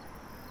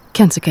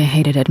 Kensuke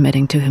hated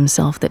admitting to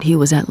himself that he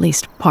was at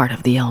least part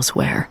of the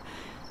elsewhere.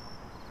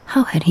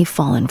 How had he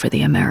fallen for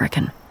the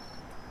American?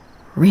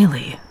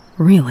 really,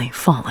 really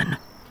fallen.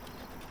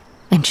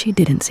 And she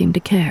didn't seem to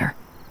care.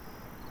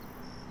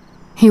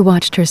 He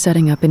watched her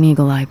setting up an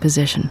eagle-eye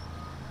position.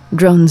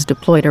 Drones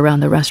deployed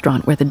around the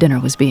restaurant where the dinner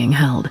was being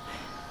held.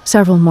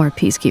 Several more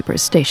peacekeepers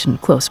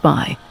stationed close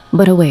by,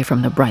 but away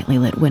from the brightly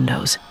lit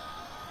windows.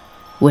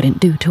 Wouldn't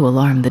do to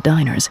alarm the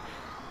diners,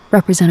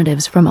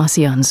 representatives from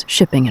ASEAN's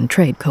shipping and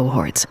trade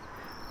cohorts.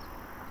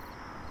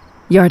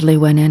 Yardley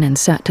went in and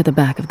sat to the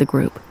back of the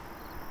group.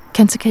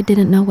 Kensuke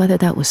didn't know whether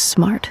that was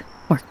smart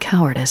or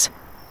cowardice.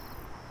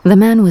 The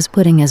man was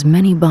putting as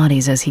many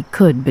bodies as he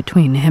could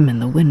between him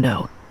and the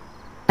window,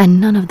 and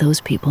none of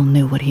those people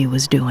knew what he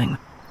was doing.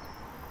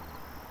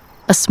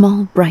 A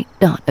small, bright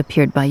dot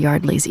appeared by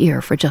Yardley's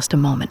ear for just a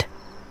moment.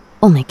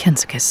 Only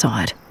Kensuke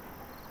saw it.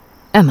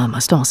 Emma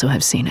must also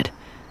have seen it,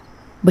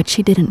 but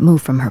she didn't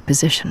move from her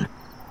position.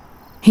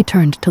 He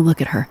turned to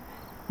look at her,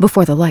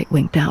 before the light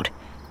winked out,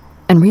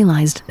 and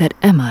realized that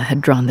Emma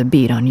had drawn the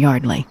bead on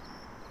Yardley.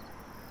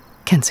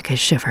 Kensuke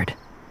shivered.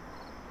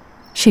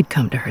 She'd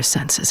come to her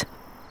senses.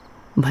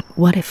 But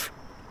what if,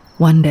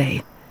 one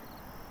day,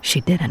 she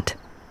didn't?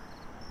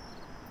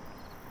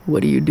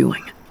 "What are you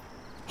doing?"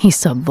 he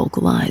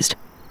subvocalized.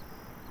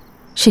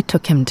 She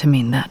took him to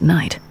mean that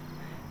night.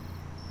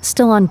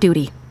 "Still on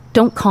duty.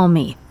 Don't call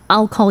me.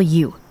 I'll call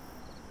you."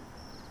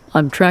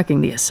 "I'm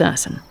tracking the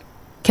assassin,"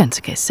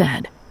 Kensuke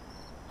said.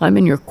 "I'm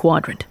in your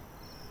quadrant.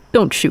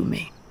 Don't shoot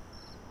me.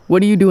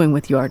 What are you doing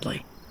with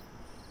Yardley?"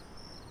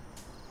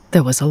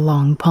 There was a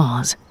long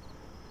pause.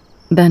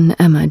 Then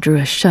Emma drew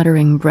a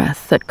shuddering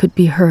breath that could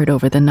be heard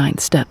over the ninth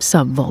step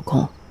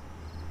subvocal.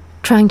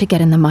 "Trying to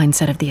get in the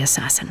mindset of the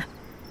assassin."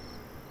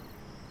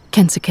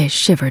 Kensuke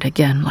shivered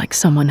again like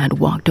someone had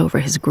walked over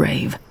his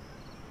grave.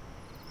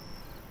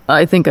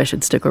 "I think I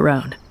should stick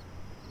around,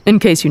 in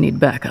case you need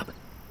backup."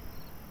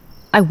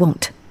 "I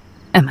won't,"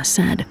 Emma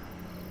said.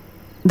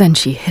 Then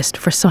she hissed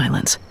for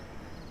silence.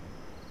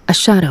 A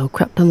shadow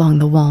crept along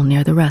the wall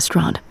near the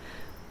restaurant,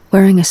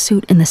 wearing a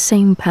suit in the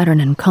same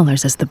pattern and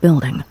colors as the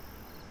building.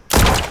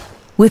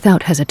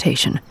 Without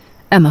hesitation,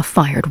 Emma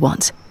fired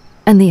once,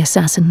 and the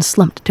assassin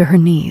slumped to her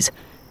knees,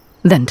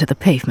 then to the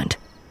pavement.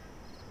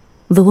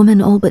 The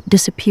woman all but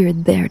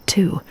disappeared there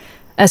too,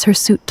 as her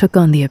suit took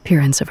on the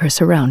appearance of her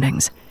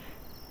surroundings.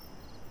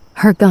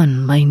 Her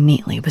gun lay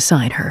neatly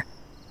beside her.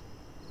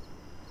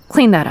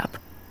 "Clean that up,"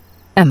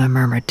 Emma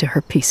murmured to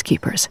her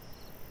peacekeepers.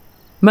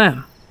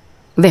 "Ma'am,"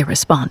 they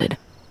responded.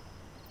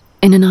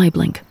 In an eye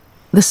blink,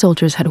 the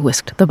soldiers had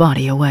whisked the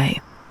body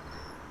away.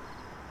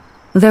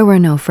 There were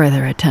no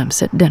further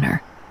attempts at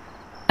dinner,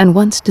 and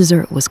once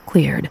dessert was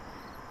cleared,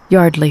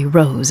 Yardley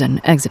rose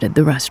and exited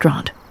the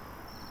restaurant.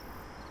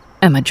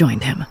 Emma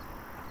joined him.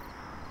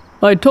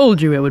 "I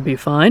told you it would be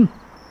fine,"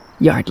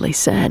 Yardley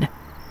said.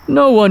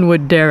 "No one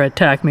would dare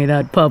attack me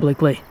that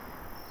publicly."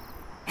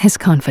 His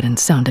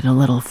confidence sounded a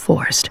little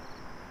forced.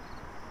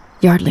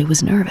 Yardley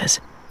was nervous.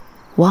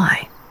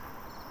 Why?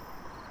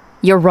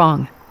 "You're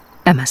wrong,"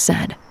 Emma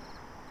said.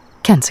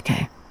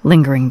 Kensuke,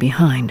 lingering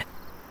behind,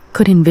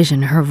 could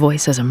envision her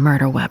voice as a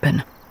murder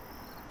weapon.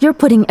 "You're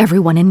putting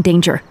everyone in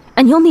danger,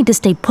 and you'll need to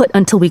stay put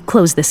until we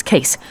close this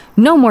case.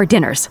 No more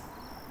dinners."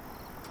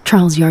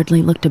 Charles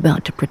Yardley looked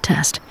about to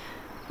protest,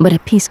 but a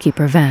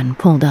peacekeeper van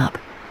pulled up,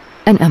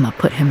 and Emma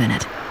put him in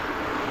it.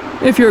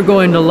 "If you're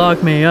going to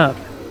lock me up,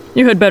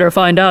 you had better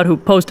find out who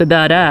posted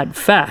that ad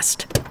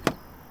fast.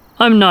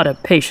 I'm not a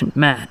patient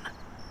man."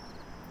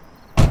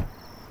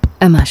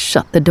 Emma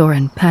shut the door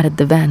and patted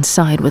the van's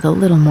side with a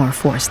little more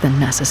force than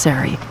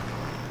necessary.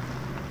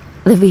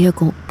 The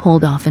vehicle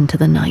pulled off into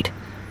the night,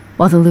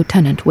 while the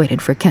lieutenant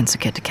waited for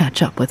Kensuke to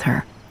catch up with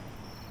her.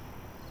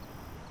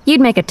 "You'd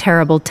make a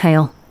terrible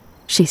tail,"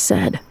 she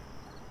said.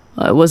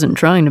 "I wasn't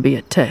trying to be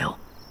a tail."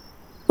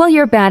 "Well,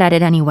 you're bad at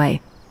it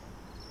anyway."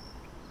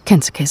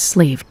 Kensuke's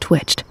sleeve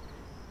twitched.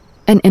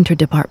 An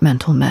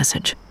interdepartmental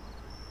message.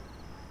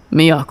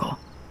 "Miyako."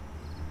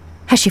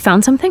 "Has she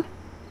found something?"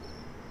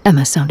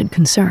 Emma sounded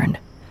concerned.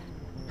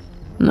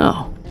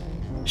 "No.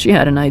 She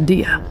had an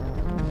idea.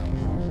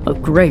 A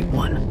great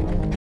one."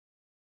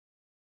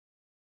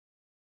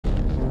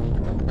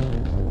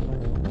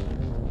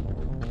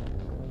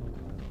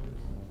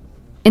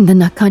 In the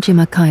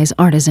Nakajima Kai's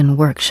artisan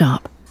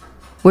workshop,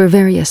 where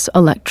various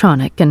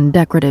electronic and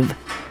decorative,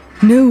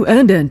 "New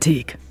and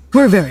antique.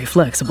 We're very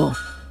flexible,"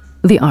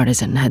 the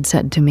artisan had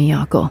said to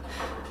Miyako.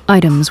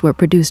 Items were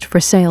produced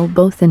for sale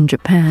both in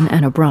Japan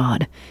and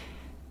abroad.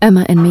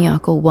 Emma and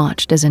Miyako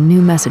watched as a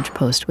new message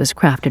post was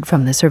crafted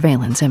from the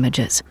surveillance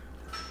images.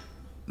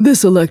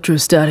 "This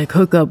electrostatic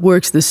hookup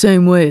works the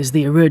same way as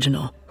the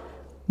original,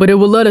 but it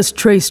will let us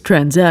trace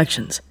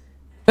transactions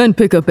and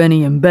pick up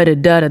any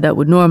embedded data that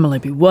would normally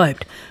be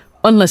wiped,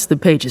 unless the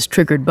page is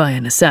triggered by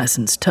an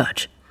assassin's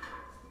touch,"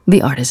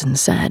 the artisan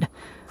said,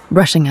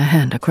 brushing a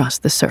hand across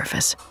the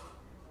surface.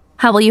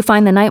 "How will you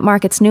find the night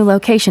market's new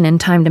location in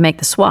time to make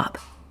the swap?"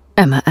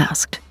 Emma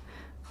asked.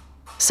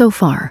 So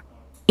far,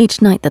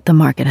 each night that the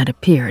market had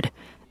appeared,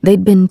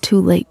 they'd been too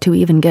late to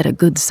even get a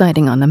good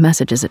sighting on the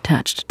messages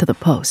attached to the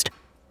post,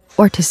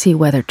 or to see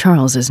whether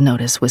Charles's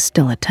notice was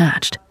still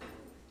attached.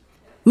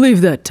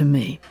 "Leave that to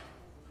me.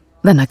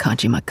 the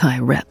Nakajima Kai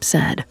rep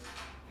said.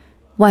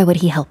 Why would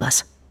he help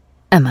us?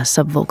 Emma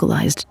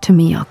subvocalized to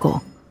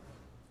Miyako.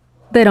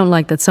 They don't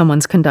like that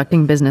someone's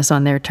conducting business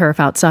on their turf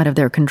outside of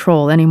their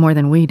control any more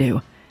than we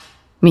do,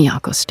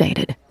 Miyako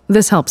stated.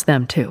 This helps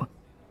them too.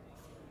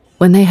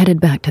 When they headed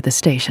back to the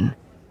station,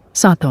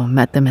 Sato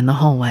met them in the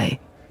hallway.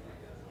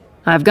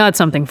 I've got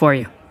something for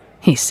you,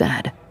 he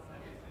said.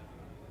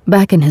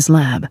 Back in his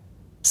lab,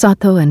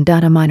 Sato and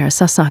data miner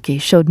Sasaki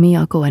showed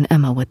Miyako and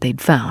Emma what they'd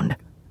found.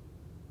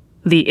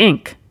 The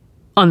ink,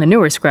 on the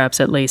newer scraps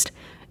at least,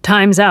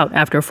 times out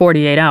after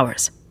 48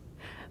 hours.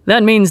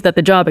 That means that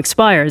the job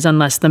expires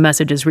unless the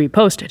message is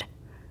reposted.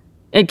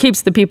 It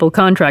keeps the people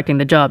contracting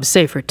the jobs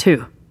safer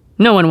too.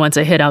 No one wants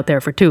a hit out there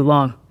for too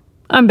long.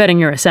 I'm betting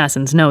your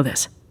assassins know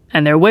this,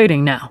 and they're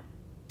waiting now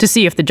to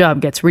see if the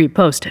job gets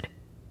reposted.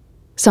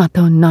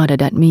 Sato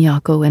nodded at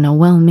Miyako in a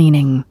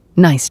well-meaning,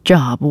 nice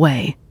job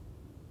way.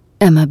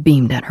 Emma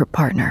beamed at her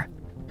partner.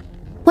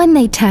 When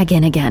they tag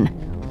in again,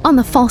 on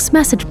the false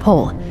message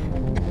poll,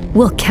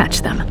 we'll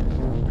catch them.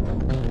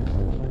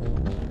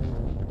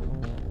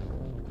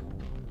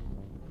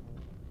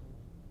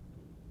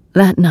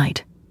 That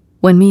night,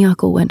 when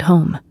Miyako went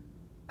home,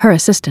 her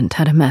assistant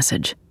had a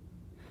message.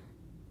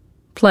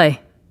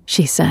 Play,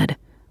 she said,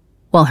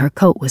 while her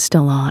coat was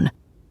still on,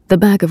 the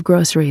bag of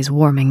groceries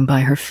warming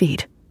by her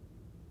feet.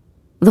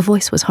 The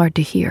voice was hard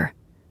to hear,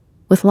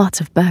 with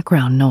lots of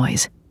background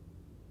noise.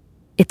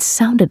 It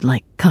sounded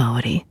like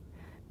Kaori,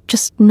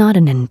 just not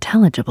an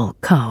intelligible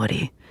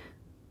Kaori.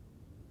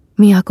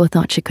 Miyako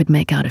thought she could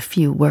make out a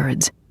few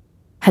words.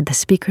 Had the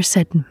speaker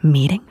said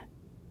meeting?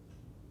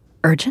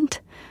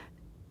 Urgent?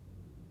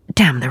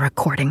 Damn the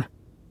recording.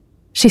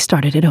 She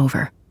started it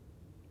over.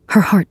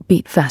 Her heart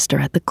beat faster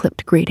at the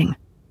clipped greeting.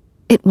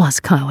 It was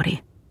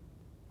Kaori.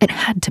 It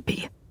had to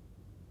be.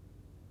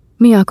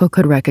 Miyako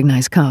could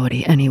recognize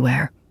Kaori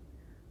anywhere.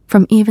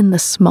 From even the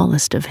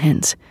smallest of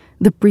hints,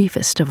 the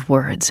briefest of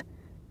words.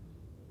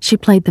 She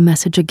played the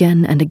message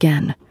again and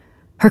again,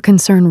 her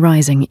concern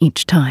rising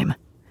each time.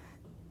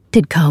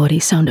 Did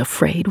Kaori sound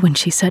afraid when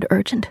she said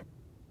urgent?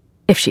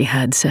 If she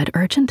had said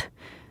urgent,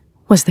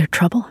 was there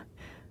trouble?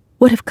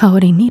 What if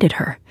Kaori needed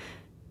her?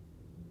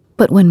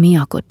 But when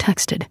Miyako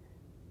texted,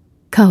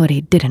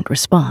 Kaori didn't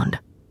respond.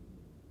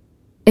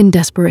 In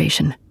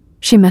desperation,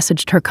 she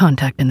messaged her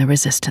contact in the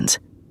Resistance.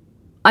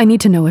 I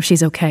need to know if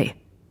she's okay.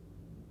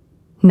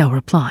 No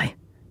reply.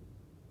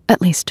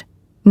 At least,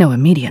 no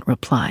immediate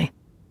reply.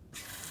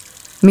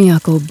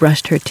 Miyako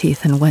brushed her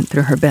teeth and went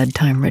through her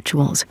bedtime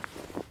rituals.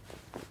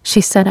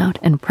 She set out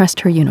and pressed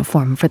her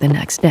uniform for the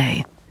next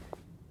day,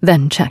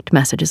 then checked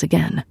messages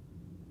again.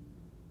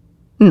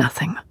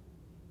 Nothing.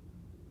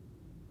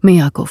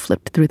 Miyako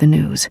flipped through the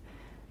news,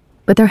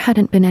 but there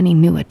hadn't been any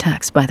new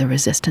attacks by the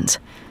Resistance,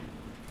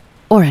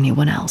 or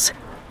anyone else.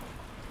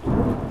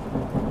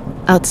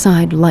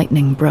 Outside,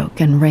 lightning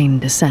broke and rain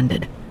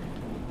descended,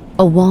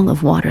 a wall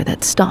of water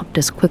that stopped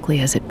as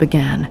quickly as it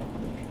began,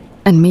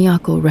 and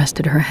Miyako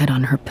rested her head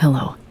on her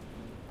pillow.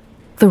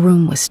 The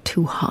room was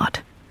too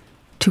hot,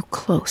 too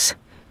close,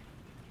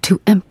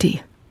 too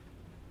empty.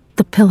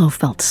 The pillow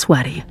felt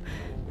sweaty,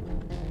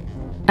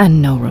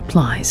 and no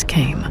replies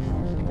came.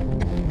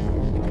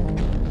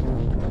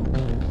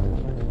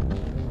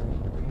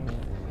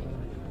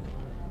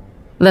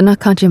 The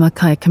Nakajima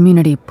Kai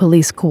community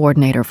police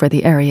coordinator for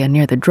the area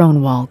near the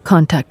drone wall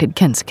contacted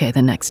Kensuke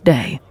the next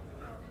day.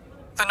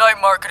 The night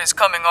market is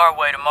coming our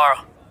way tomorrow.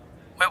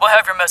 We will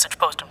have your message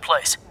post in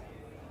place.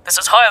 This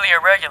is highly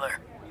irregular,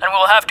 and we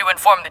will have to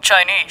inform the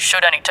Chinese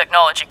should any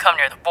technology come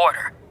near the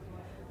border.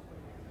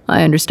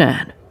 I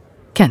understand,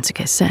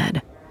 Kensuke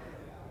said.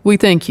 We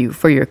thank you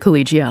for your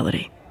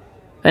collegiality,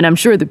 and I'm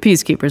sure the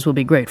peacekeepers will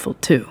be grateful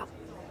too.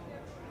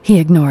 He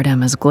ignored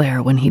Emma's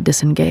glare when he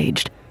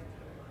disengaged.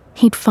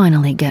 He'd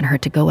finally get her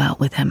to go out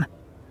with him,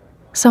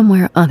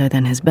 somewhere other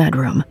than his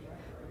bedroom.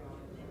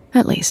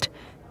 At least,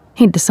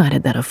 he'd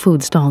decided that a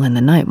food stall in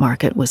the night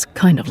market was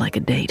kind of like a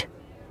date.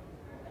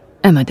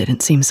 Emma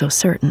didn't seem so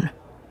certain.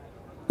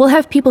 We'll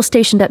have people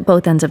stationed at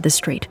both ends of the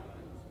street,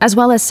 as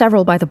well as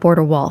several by the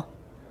border wall.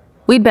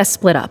 We'd best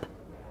split up.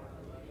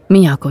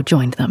 Miyako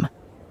joined them.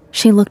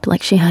 She looked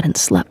like she hadn't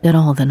slept at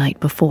all the night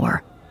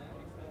before.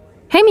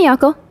 Hey,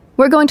 Miyako,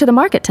 we're going to the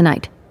market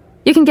tonight.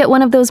 You can get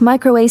one of those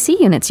micro AC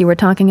units you were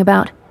talking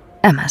about,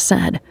 Emma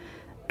said,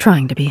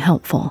 trying to be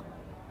helpful.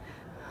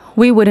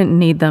 We wouldn't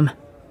need them.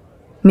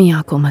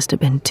 Miyako must have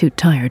been too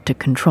tired to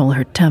control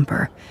her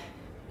temper.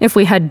 If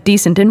we had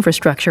decent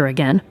infrastructure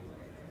again.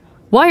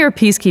 Why are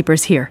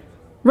peacekeepers here,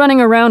 running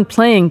around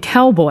playing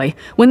cowboy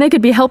when they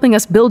could be helping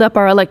us build up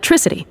our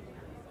electricity?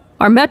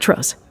 Our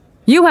metros.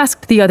 You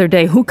asked the other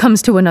day who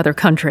comes to another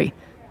country.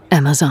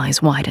 Emma's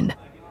eyes widened.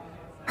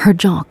 Her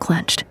jaw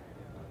clenched.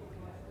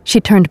 She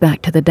turned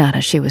back to the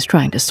data she was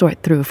trying to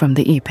sort through from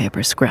the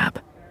e-paper scrap.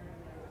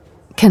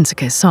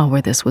 Kensuke saw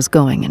where this was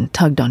going and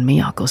tugged on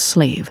Miyako's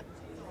sleeve.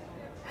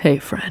 Hey,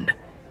 friend,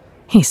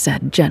 he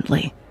said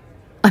gently.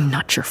 I'm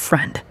not your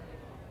friend,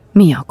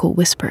 Miyako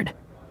whispered.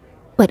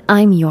 But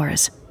I'm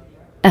yours,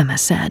 Emma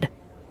said,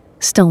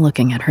 still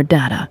looking at her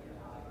data.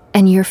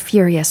 And you're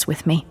furious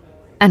with me.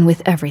 and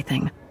with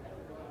everything.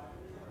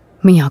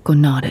 Miyako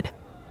nodded.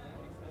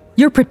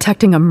 You're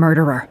protecting a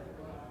murderer.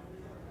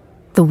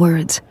 The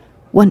words,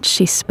 once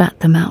she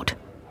spat them out,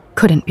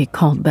 couldn't be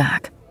called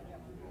back.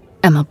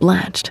 Emma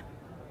blanched.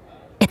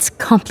 It's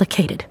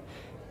complicated.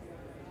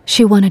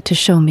 She wanted to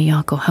show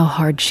Miyako how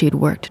hard she'd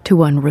worked to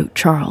unroot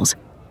Charles,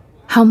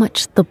 how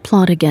much the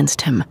plot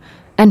against him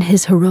and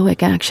his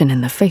heroic action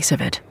in the face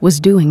of it was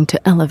doing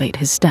to elevate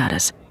his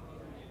status.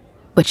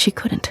 But she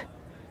couldn't.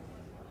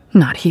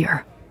 Not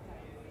here.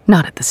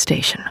 Not at the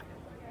station.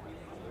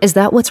 Is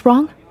that what's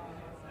wrong?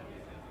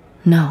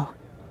 No.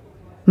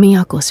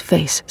 Miyako's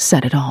face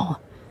said it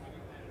all.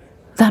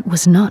 That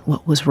was not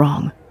what was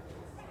wrong.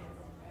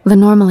 The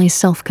normally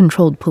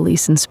self-controlled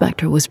police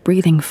inspector was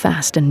breathing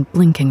fast and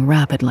blinking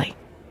rapidly.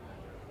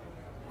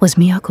 Was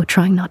Miyako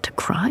trying not to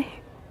cry?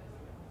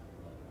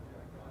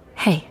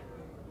 Hey.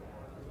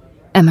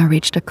 Emma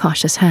reached a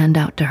cautious hand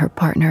out to her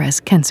partner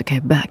as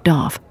Kensuke backed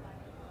off,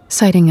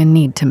 citing a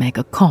need to make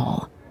a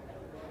call.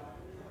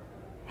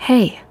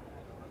 Hey.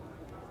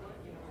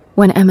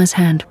 When Emma's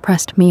hand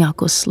pressed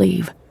Miyako's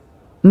sleeve,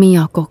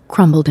 Miyako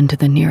crumbled into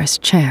the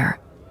nearest chair.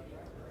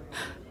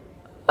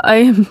 I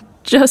am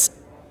just...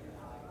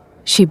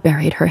 She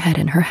buried her head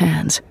in her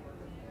hands.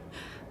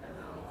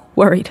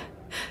 worried.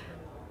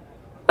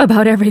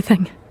 About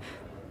everything.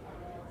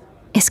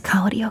 Is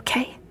Kaori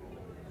okay?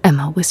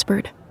 Emma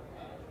whispered.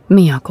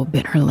 Miyako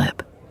bit her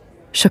lip,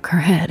 shook her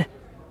head.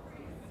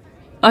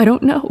 I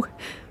don't know.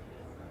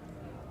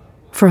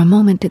 For a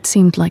moment it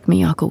seemed like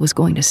Miyako was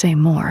going to say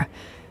more,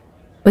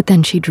 but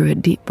then she drew a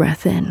deep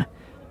breath in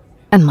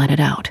and let it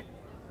out.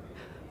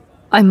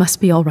 I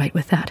must be all right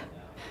with that.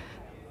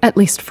 At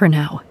least for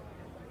now.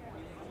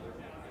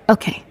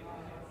 Okay,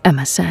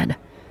 Emma said.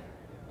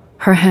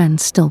 Her hand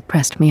still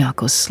pressed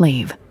Miyako's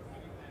sleeve.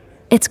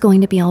 It's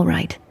going to be all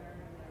right.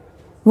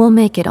 We'll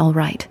make it all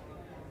right.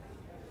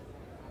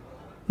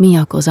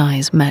 Miyako's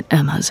eyes met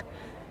Emma's,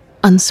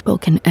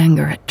 unspoken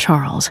anger at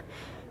Charles,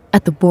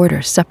 at the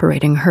border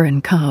separating her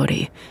and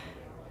Kaori,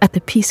 at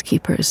the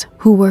peacekeepers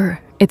who were,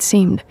 it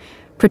seemed,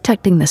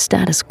 protecting the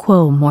status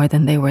quo more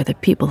than they were the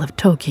people of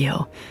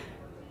Tokyo,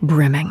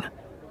 brimming.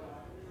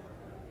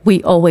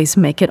 We always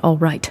make it all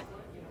right.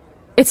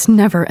 It's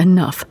never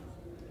enough.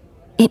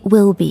 It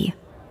will be,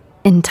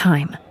 in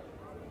time.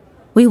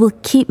 We will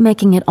keep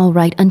making it all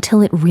right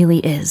until it really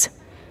is.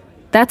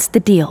 That's the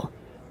deal.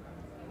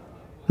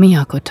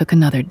 Miyako took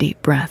another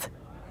deep breath.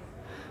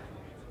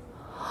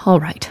 All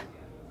right.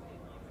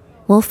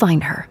 We'll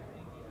find her.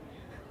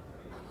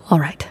 All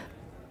right.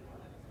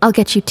 I'll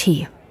get you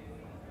tea.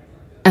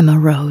 Emma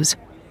rose,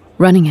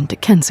 running into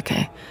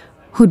Kensuke,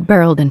 who'd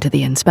barreled into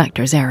the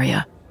inspector's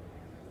area.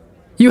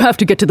 You have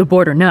to get to the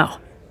border now,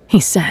 he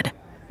said.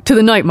 To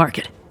the night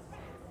market.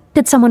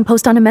 Did someone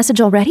post on a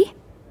message already?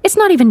 It's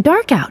not even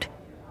dark out.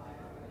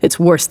 It's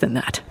worse than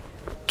that,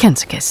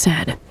 Kensuke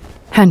said,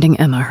 handing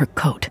Emma her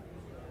coat.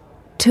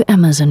 To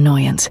Emma's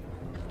annoyance,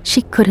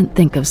 she couldn't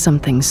think of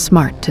something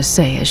smart to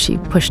say as she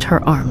pushed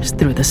her arms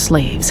through the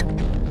sleeves.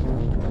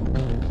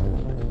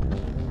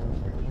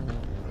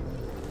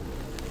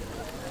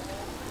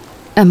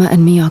 Emma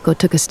and Miyako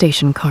took a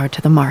station car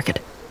to the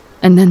market,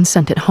 and then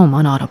sent it home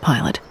on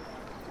autopilot.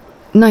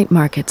 Night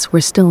markets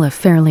were still a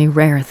fairly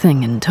rare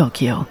thing in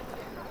Tokyo.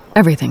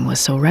 Everything was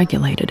so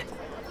regulated.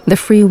 The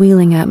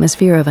freewheeling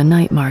atmosphere of a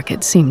night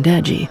market seemed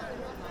edgy,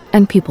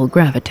 and people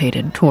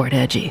gravitated toward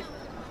edgy.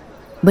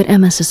 But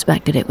Emma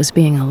suspected it was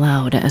being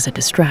allowed as a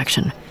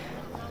distraction,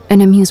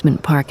 an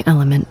amusement park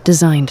element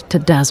designed to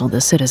dazzle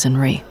the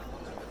citizenry,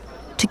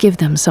 to give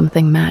them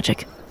something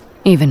magic,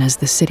 even as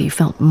the city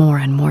felt more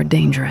and more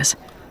dangerous.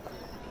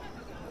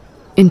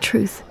 In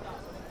truth,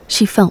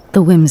 she felt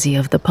the whimsy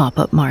of the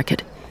pop-up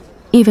market.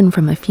 Even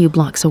from a few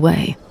blocks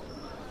away,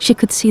 she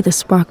could see the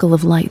sparkle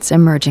of lights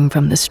emerging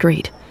from the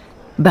street,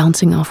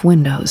 bouncing off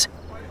windows.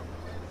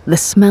 The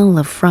smell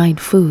of fried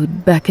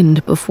food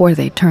beckoned before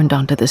they turned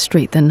onto the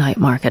street the night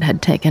market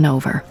had taken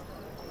over.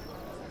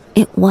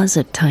 It was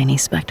a tiny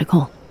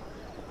spectacle.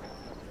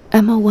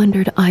 Emma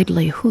wondered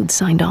idly who'd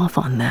signed off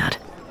on that.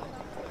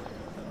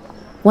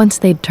 Once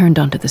they'd turned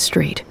onto the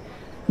street,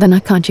 the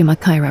Nakajima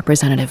Kai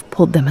representative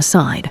pulled them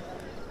aside.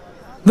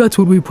 That's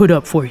what we put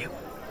up for you.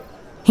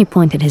 He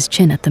pointed his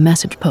chin at the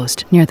message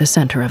post near the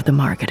center of the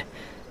market.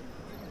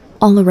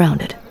 All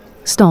around it,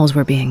 stalls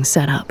were being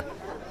set up,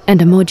 and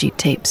emoji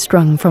tape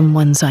strung from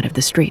one side of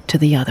the street to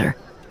the other.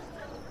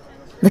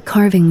 The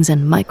carvings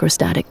and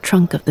microstatic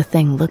trunk of the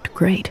thing looked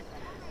great.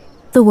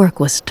 The work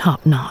was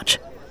top-notch.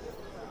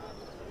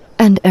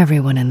 And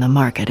everyone in the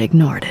market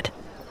ignored it.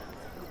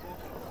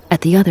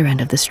 At the other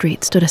end of the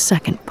street stood a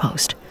second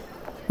post,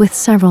 with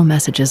several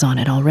messages on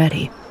it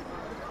already.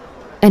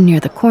 And near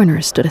the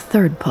corner stood a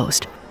third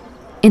post.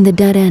 In the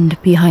dead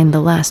end behind the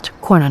last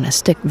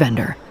corn-on-a-stick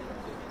vendor,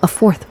 a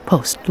fourth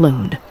post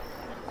loomed.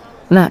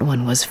 That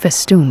one was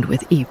festooned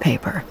with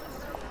e-paper.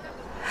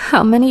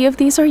 How many of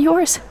these are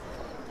yours?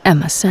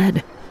 Emma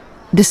said,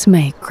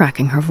 dismay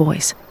cracking her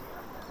voice.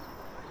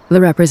 The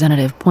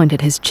representative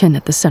pointed his chin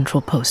at the central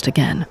post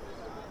again.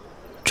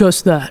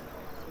 Just that.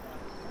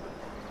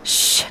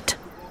 Shit.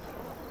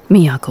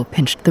 Miyako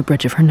pinched the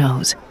bridge of her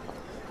nose.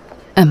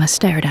 Emma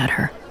stared at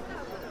her.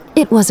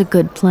 It was a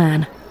good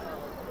plan.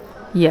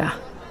 Yeah,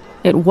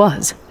 it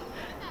was.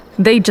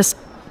 They just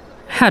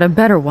had a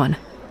better one.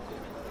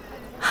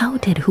 How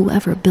did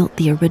whoever built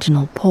the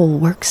original pole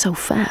work so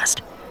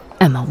fast?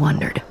 Emma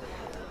wondered.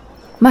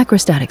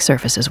 Microstatic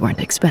surfaces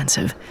weren't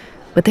expensive,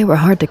 but they were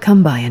hard to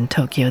come by in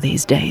Tokyo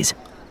these days.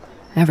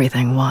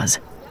 Everything was.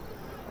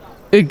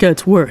 It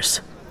gets worse,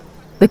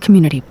 the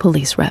community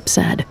police rep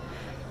said.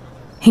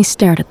 He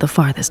stared at the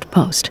farthest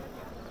post.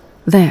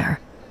 There,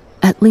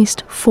 at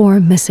least 4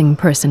 missing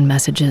person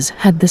messages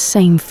had the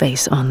same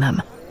face on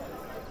them.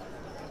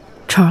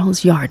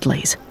 Charles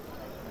Yardley's.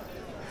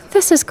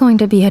 This is going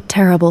to be a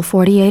terrible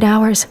 48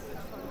 hours,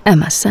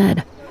 Emma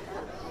said.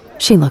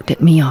 She looked at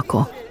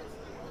Miyako.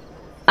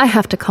 I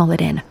have to call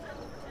it in.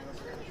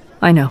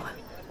 I know.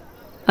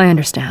 I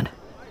understand.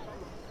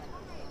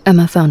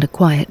 Emma found a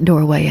quiet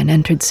doorway and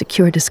entered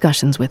secure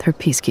discussions with her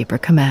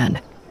peacekeeper command.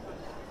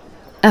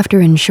 After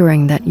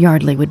ensuring that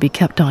Yardley would be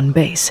kept on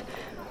base,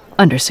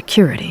 under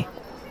security,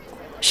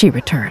 she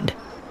returned.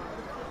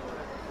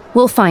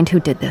 We'll find who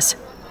did this.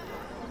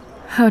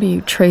 How do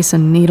you trace a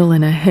needle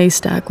in a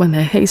haystack when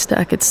the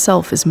haystack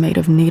itself is made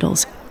of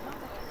needles?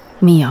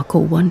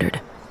 Miyako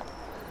wondered.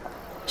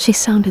 She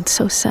sounded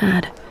so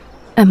sad.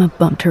 Emma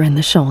bumped her in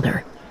the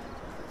shoulder.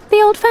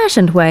 The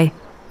old-fashioned way.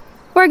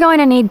 We're going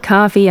to need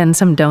coffee and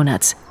some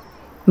donuts.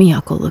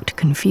 Miyako looked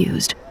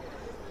confused.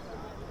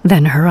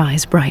 Then her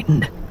eyes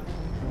brightened.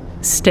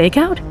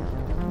 Stakeout?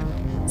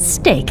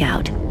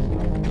 Stakeout.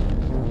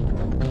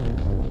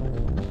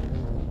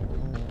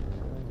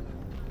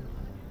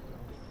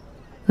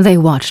 They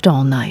watched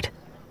all night,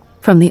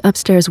 from the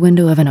upstairs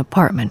window of an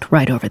apartment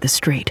right over the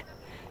street.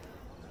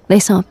 They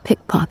saw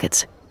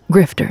pickpockets,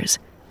 grifters,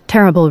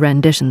 terrible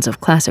renditions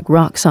of classic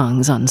rock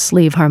songs on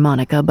sleeve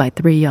harmonica by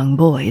 3 young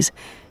boys,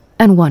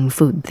 and 1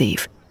 food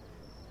thief.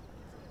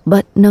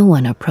 But no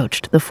one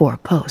approached the 4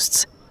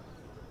 posts.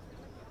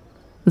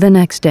 The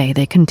next day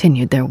they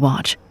continued their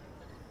watch.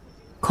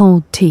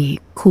 Cold tea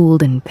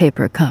cooled in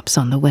paper cups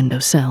on the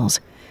windowsills.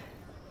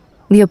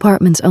 The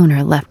apartment's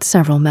owner left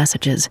several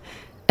messages,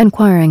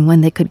 inquiring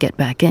when they could get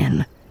back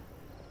in.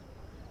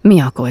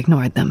 Miyako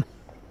ignored them.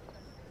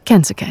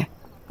 Kensuke,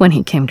 when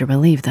he came to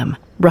relieve them,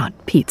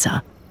 brought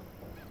pizza.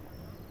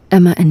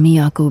 Emma and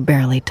Miyako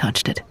barely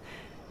touched it.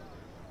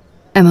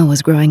 Emma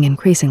was growing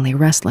increasingly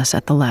restless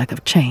at the lack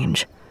of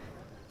change.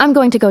 I'm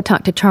going to go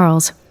talk to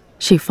Charles,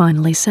 she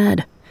finally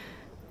said.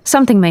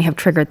 Something may have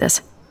triggered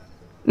this.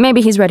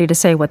 Maybe he's ready to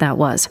say what that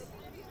was.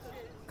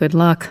 Good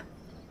luck,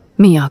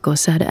 Miyako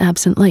said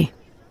absently.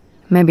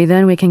 Maybe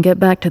then we can get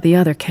back to the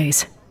other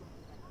case.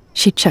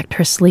 She checked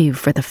her sleeve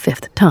for the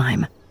 5th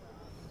time.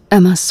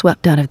 Emma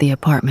swept out of the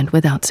apartment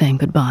without saying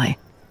goodbye.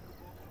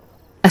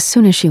 As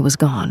soon as she was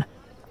gone,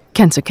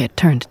 Kensuke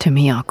turned to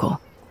Miyako.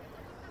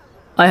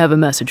 I have a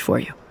message for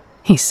you,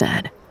 he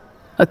said.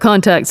 A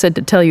contact said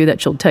to tell you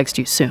that she'll text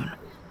you soon.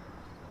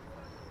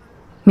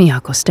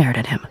 Miyako stared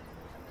at him.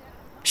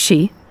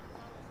 She?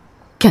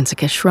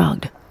 Kensuke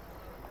shrugged.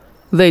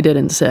 They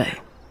didn't say.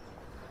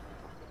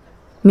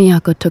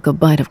 Miyako took a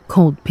bite of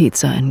cold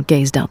pizza and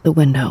gazed out the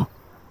window.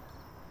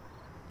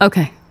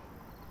 Okay.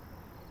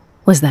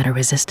 Was that a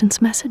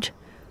resistance message?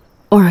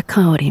 Or a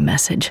Kaori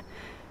message?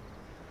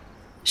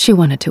 She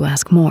wanted to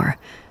ask more,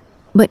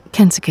 but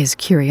Kensuke's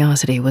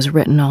curiosity was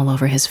written all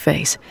over his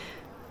face,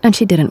 and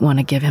she didn't want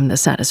to give him the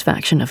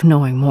satisfaction of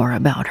knowing more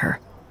about her.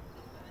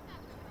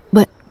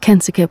 But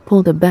Kensuke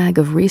pulled a bag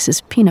of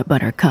Reese's peanut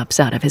butter cups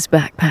out of his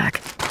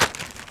backpack.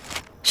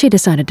 She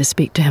decided to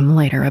speak to him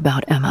later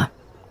about Emma,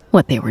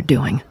 what they were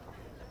doing.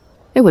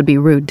 It would be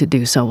rude to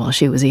do so while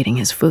she was eating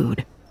his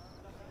food.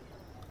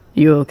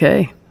 You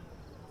okay?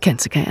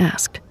 Kensuke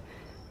asked.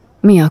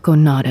 Miyako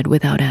nodded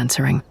without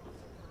answering.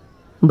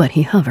 But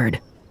he hovered.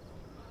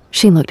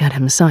 She looked at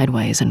him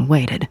sideways and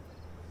waited.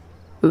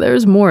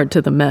 There's more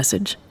to the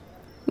message,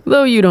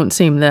 though you don't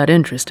seem that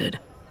interested.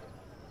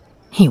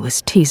 He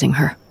was teasing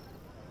her.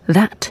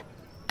 That,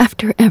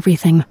 after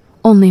everything,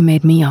 only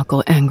made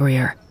Miyako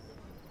angrier.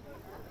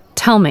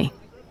 Tell me.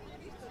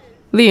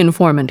 The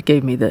informant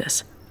gave me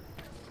this.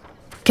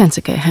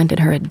 Kensuke handed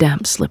her a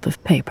damp slip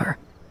of paper.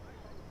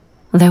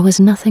 There was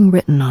nothing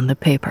written on the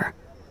paper.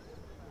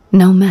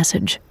 No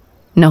message,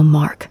 no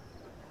mark.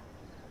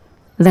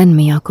 Then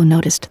Miyako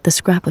noticed the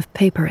scrap of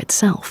paper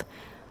itself,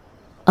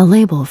 a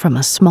label from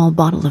a small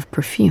bottle of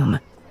perfume,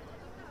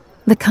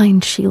 the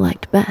kind she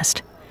liked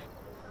best,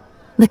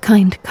 the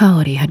kind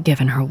Kaori had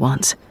given her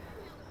once.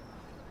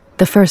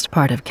 The first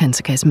part of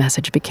Kensuke's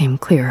message became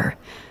clearer.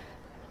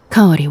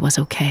 Kaori was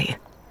okay.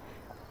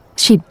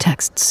 She'd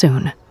text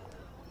soon.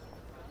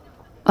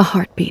 A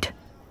heartbeat.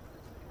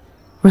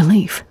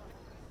 Relief.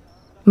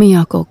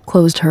 Miyako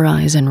closed her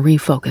eyes and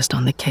refocused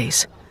on the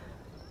case,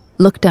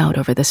 looked out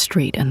over the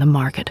street and the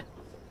market.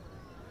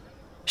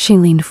 She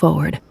leaned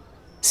forward,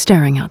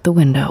 staring out the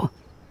window.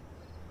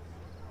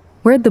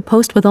 Where'd the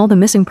post with all the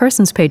missing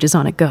persons pages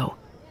on it go?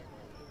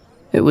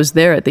 It was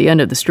there at the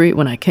end of the street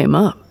when I came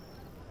up.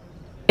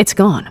 It's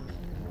gone,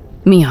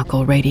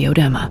 Miyako radioed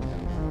Emma.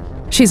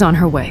 She She's on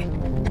her way.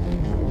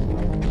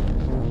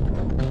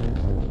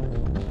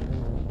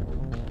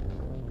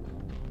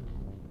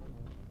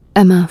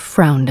 Emma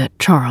frowned at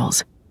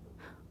Charles.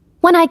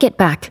 When I get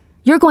back,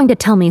 you're going to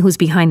tell me who's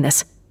behind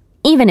this,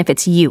 even if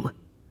it's you.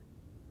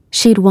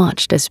 She'd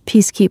watched as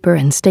peacekeeper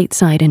and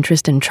stateside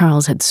interest in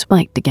Charles had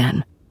spiked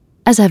again,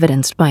 as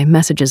evidenced by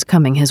messages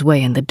coming his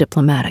way in the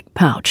diplomatic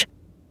pouch.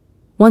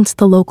 Once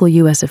the local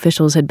U.S.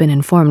 officials had been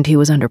informed he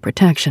was under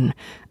protection,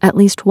 at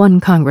least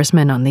one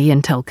congressman on the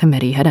Intel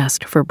Committee had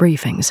asked for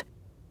briefings.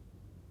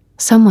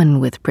 Someone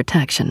with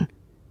protection,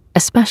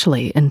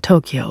 especially in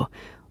Tokyo,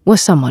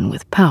 was someone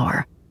with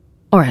power,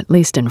 or at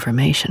least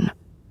information.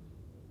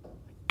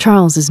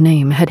 Charles's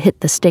name had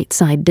hit the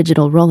stateside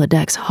digital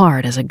Rolodex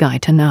hard as a guy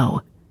to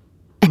know.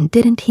 And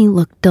didn't he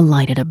look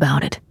delighted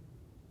about it?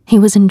 He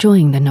was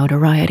enjoying the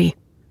notoriety,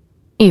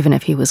 even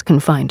if he was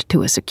confined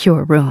to a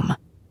secure room.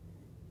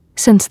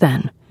 Since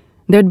then,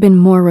 there'd been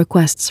more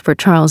requests for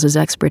Charles's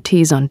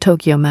expertise on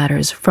Tokyo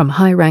matters from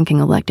high-ranking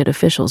elected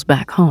officials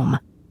back home.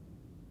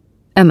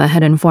 Emma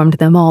had informed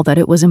them all that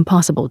it was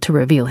impossible to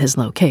reveal his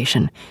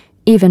location,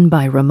 even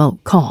by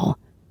remote call,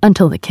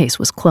 until the case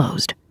was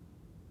closed.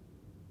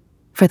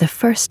 For the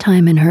first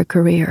time in her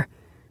career,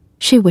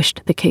 she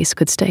wished the case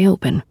could stay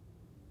open,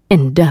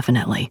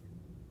 indefinitely.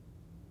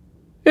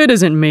 It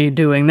isn't me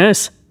doing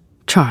this,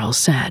 Charles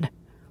said.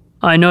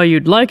 I know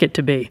you'd like it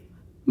to be,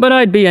 but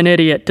I'd be an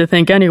idiot to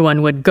think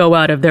anyone would go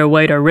out of their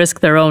way to risk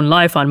their own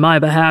life on my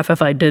behalf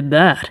if I did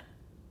that.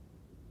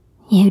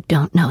 You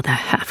don't know the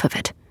half of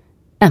it,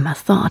 Emma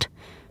thought,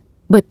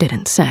 but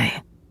didn't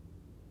say.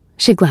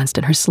 She glanced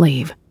at her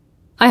sleeve.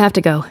 I have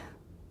to go.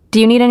 Do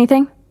you need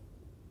anything?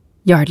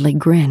 Yardley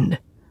grinned.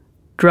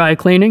 Dry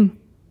cleaning?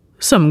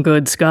 Some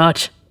good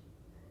scotch.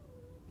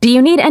 Do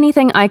you need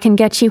anything I can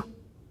get you?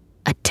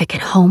 A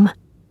ticket home?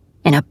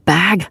 In a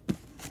bag?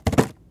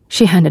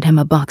 She handed him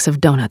a box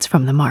of donuts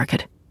from the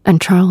market, and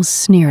Charles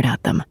sneered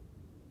at them.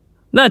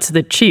 That's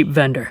the cheap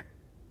vendor.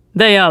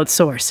 They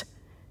outsource.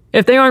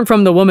 If they aren't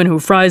from the woman who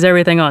fries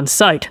everything on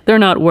site, they're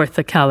not worth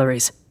the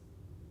calories.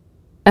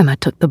 Emma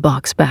took the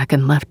box back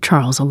and left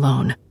Charles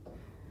alone.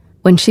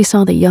 When she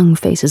saw the young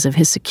faces of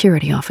his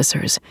security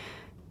officers,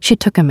 she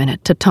took a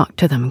minute to talk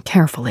to them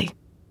carefully.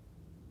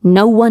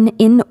 No one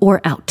in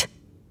or out.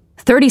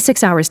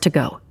 36 hours to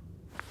go.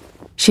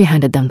 She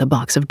handed them the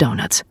box of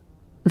donuts.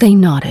 They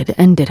nodded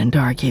and didn't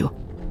argue.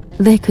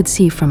 They could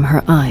see from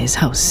her eyes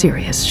how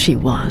serious she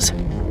was.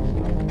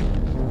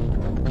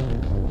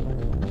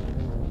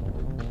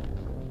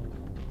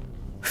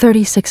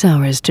 "36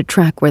 hours to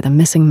track where the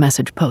missing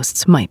message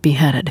posts might be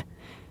headed.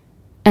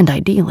 And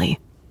ideally,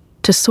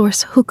 to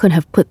source who could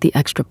have put the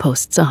extra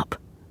posts up.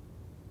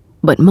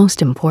 But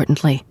most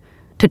importantly,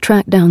 to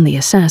track down the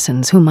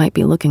assassins who might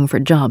be looking for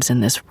jobs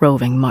in this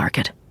roving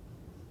market.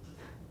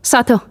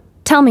 Sato,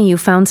 tell me you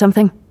found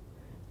something.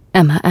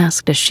 Emma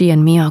asked as she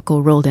and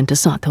Miyako rolled into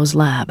Sato's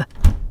lab.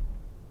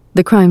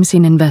 The crime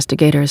scene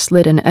investigator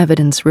slid an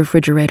evidence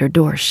refrigerator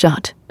door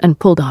shut and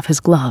pulled off his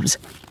gloves.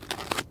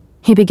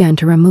 He began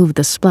to remove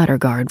the splatter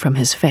guard from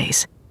his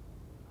face.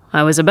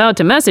 I was about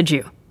to message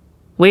you.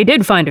 We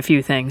did find a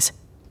few things,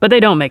 but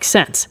they don't make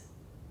sense.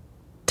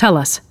 Tell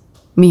us,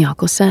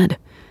 Miyako said.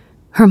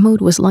 Her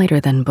mood was lighter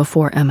than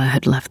before Emma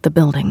had left the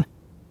building.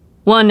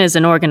 One is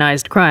an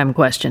organized crime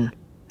question,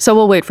 so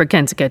we'll wait for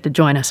Kensuke to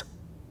join us.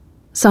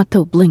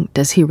 Sato blinked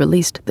as he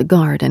released the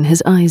guard and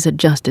his eyes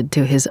adjusted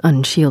to his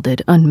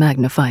unshielded,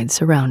 unmagnified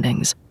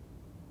surroundings.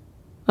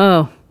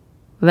 Oh,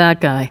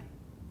 that guy.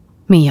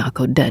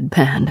 Miyako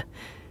deadpanned.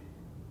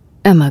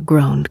 Emma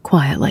groaned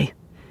quietly.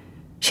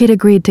 She'd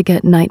agreed to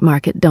get night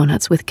market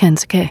donuts with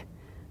Kensuke,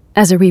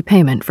 as a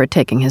repayment for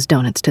taking his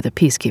donuts to the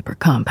Peacekeeper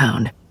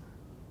compound.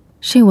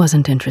 She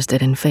wasn't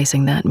interested in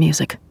facing that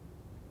music,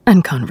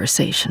 and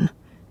conversation,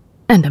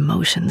 and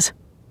emotions.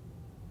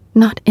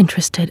 Not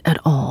interested at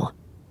all.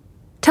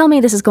 Tell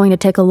me this is going to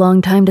take a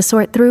long time to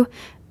sort through,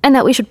 and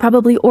that we should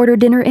probably order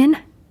dinner in?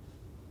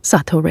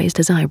 Sato raised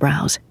his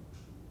eyebrows,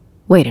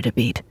 waited a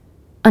beat,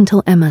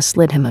 until Emma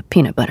slid him a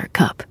peanut butter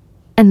cup,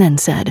 and then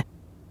said,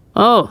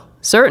 Oh,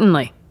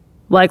 certainly.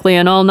 Likely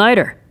an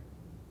all-nighter.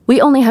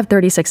 We only have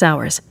 36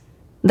 hours.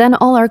 Then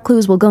all our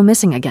clues will go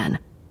missing again.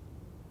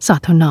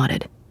 Sato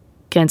nodded.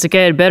 Kensuke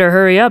had better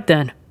hurry up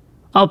then.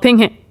 I'll ping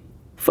him.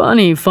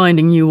 Funny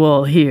finding you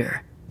all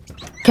here.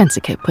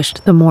 Kensuke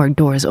pushed the morgue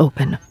doors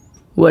open.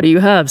 What do you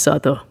have,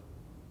 Sato?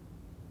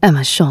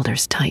 Emma's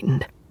shoulders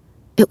tightened.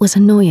 It was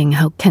annoying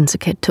how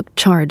Kensuke took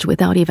charge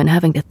without even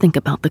having to think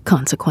about the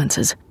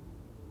consequences.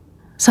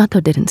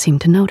 Sato didn't seem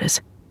to notice.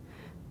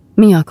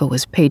 Miyako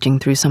was paging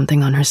through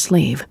something on her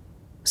sleeve,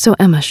 so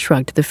Emma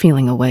shrugged the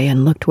feeling away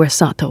and looked where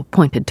Sato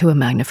pointed to a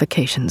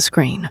magnification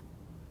screen.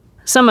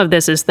 Some of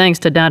this is thanks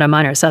to data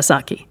miner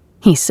Sasaki,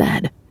 he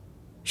said.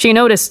 She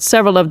noticed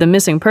several of the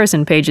missing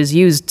person pages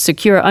used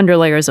secure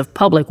underlayers of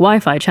public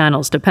Wi-Fi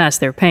channels to pass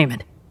their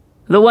payment.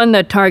 The one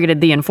that targeted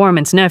the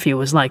informant's nephew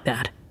was like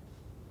that.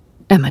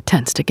 Emma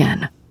tensed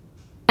again.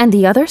 And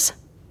the others?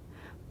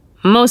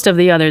 Most of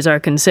the others are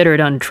considered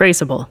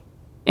untraceable,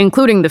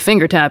 including the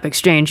finger tap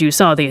exchange you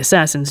saw the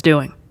assassins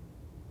doing.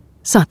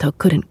 Sato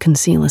couldn't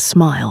conceal a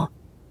smile.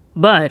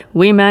 But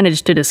we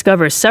managed to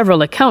discover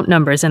several account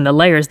numbers in the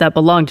layers that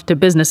belonged to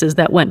businesses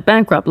that went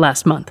bankrupt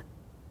last month.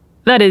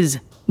 That is,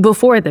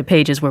 before the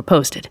pages were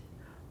posted.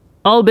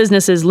 All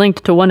businesses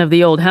linked to one of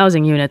the old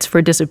housing units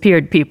for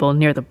disappeared people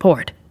near the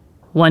port.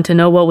 Want to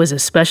know what was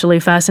especially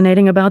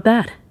fascinating about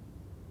that?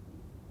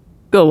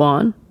 Go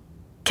on,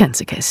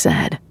 Kensuke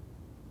said.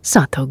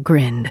 Sato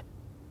grinned.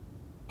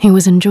 He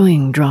was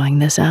enjoying drawing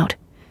this out,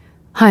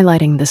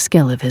 highlighting the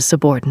skill of his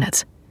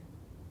subordinates.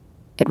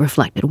 It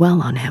reflected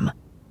well on him.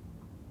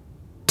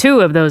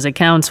 2 of those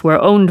accounts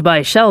were owned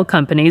by shell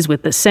companies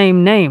with the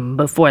same name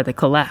before the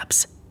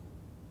collapse.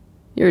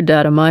 Your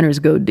data miners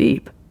go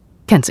deep.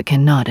 Kensuke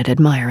nodded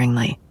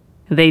admiringly.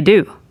 They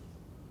do.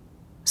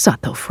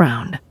 Sato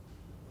frowned.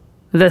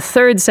 The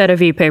 3rd set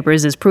of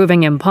e-papers is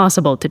proving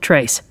impossible to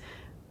trace,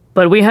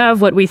 but we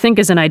have what we think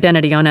is an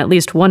identity on at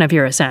least one of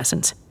your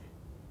assassins.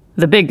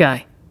 The big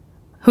guy,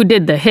 who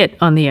did the hit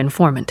on the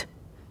informant.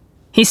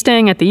 He's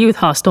staying at the youth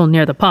hostel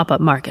near the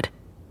pop-up market.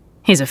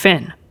 He's a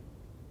Finn.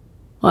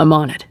 I'm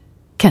on it,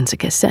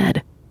 Kensuke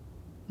said.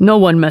 No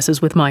one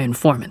messes with my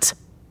informants.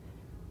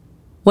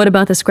 What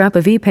about the scrap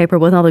of e-paper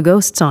with all the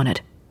ghosts on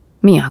it?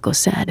 Miyako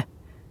said.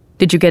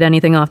 Did you get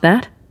anything off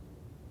that?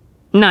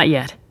 Not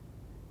yet.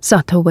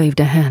 Sato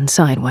waved a hand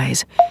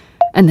sideways,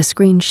 and the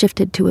screen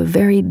shifted to a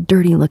very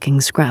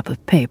dirty-looking scrap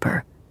of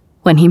paper.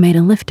 When he made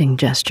a lifting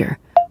gesture,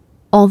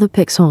 all the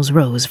pixels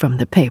rose from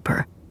the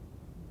paper.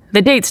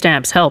 The date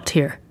stamps helped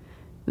here.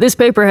 This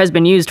paper has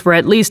been used for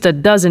at least a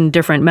dozen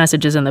different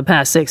messages in the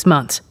past 6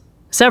 months,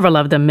 several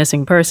of them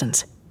missing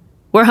persons.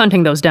 We're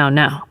hunting those down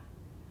now.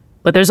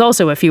 But there's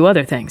also a few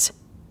other things.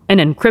 An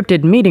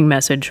encrypted meeting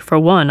message for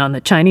one on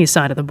the Chinese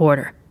side of the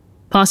border,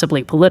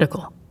 possibly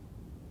political.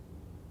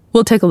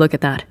 We'll take a look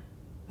at that,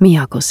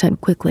 Miyako said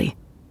quickly.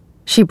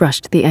 She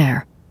brushed the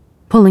air,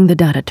 pulling the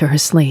data to her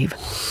sleeve.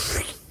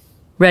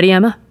 Ready,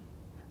 Emma?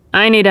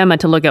 I need Emma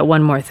to look at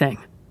one more thing.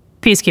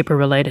 Peacekeeper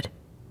related.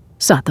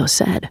 Sato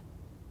said.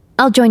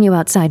 I'll join you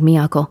outside,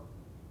 Miyako.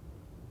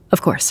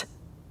 Of course.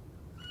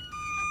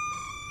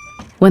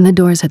 When the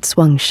doors had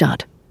swung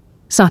shut,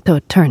 Sato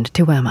turned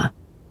to Emma.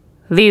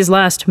 These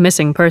last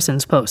missing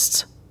persons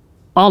posts.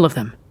 All of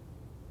them.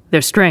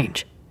 They're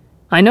strange.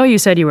 I know you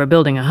said you were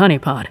building a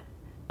honeypot,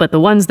 but the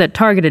ones that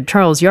targeted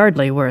Charles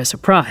Yardley were a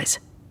surprise.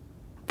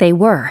 They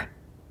were,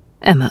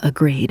 Emma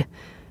agreed.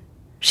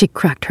 She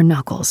cracked her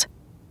knuckles.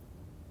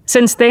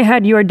 Since they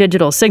had your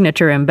digital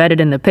signature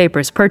embedded in the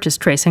paper's purchase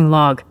tracing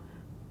log,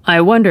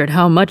 I wondered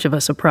how much of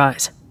a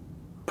surprise.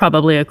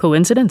 Probably a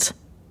coincidence?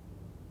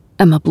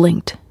 Emma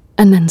blinked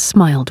and then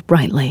smiled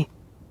brightly.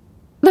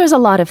 There's a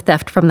lot of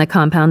theft from the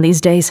compound these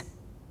days.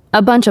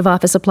 A bunch of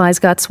office supplies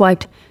got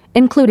swiped,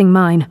 including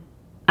mine.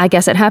 I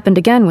guess it happened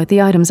again with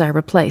the items I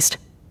replaced.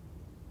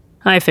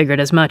 I figured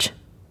as much.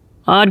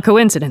 Odd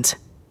coincidence.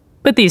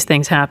 But these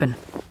things happen.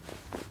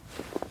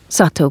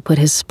 Sato put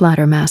his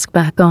splatter mask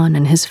back on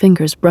and his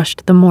fingers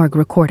brushed the morgue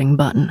recording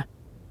button,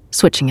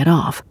 switching it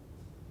off.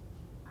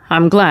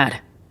 I'm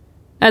glad,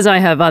 as I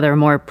have other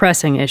more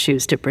pressing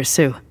issues to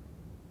pursue.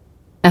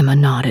 Emma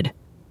nodded.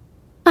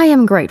 I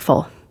am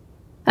grateful.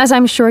 As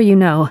I'm sure you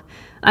know,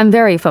 I'm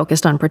very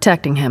focused on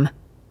protecting him,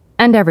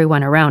 and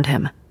everyone around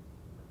him.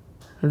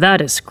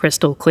 That is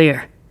crystal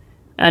clear,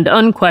 and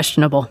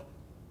unquestionable.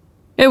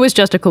 It was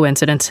just a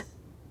coincidence,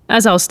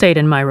 as I'll state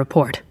in my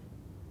report.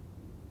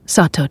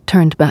 Sato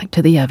turned back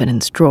to the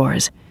evidence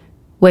drawers,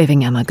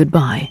 waving Emma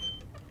goodbye.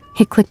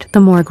 He clicked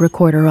the morgue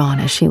recorder on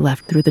as she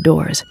left through the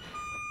doors,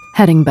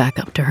 heading back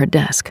up to her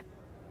desk.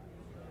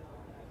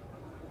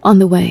 On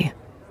the way,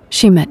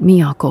 she met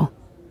Miyako,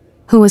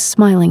 who was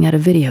smiling at a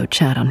video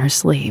chat on her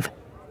sleeve.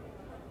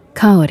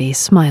 Kaori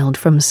smiled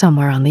from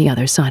somewhere on the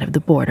other side of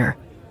the border.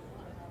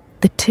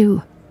 The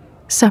two,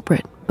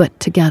 separate but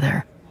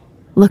together,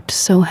 looked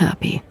so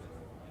happy.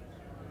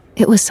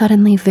 It was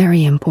suddenly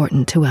very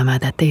important to Emma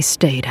that they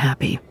stayed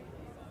happy.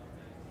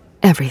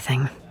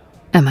 Everything,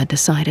 Emma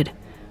decided,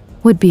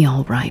 would be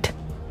all right.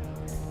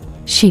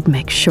 She'd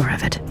make sure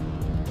of it,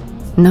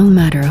 no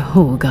matter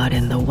who got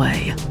in the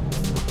way.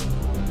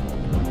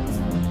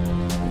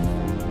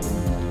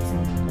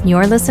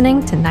 You're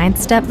listening to Ninth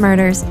Step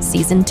Murders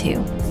Season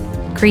 2.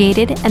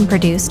 Created and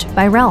produced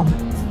by Realm,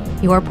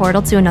 your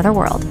portal to another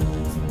world.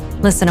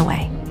 Listen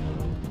away.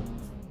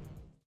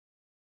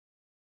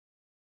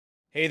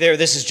 Hey there,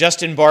 this is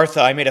Justin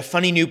Bartha. I made a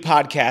funny new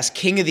podcast,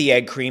 King of the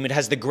Egg Cream. It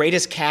has the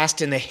greatest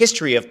cast in the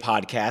history of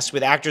podcasts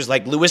with actors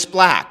like Louis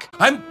Black.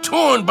 I'm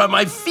torn by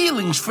my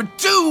feelings for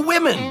 2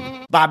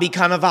 women. Bobby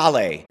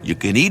Cannavale. You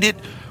can eat it,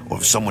 or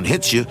if someone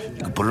hits you,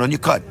 you can put it on your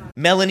cut.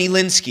 Melanie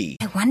Linsky.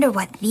 I wonder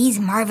what these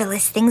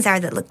marvelous things are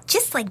that look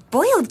just like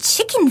boiled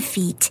chicken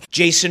feet.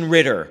 Jason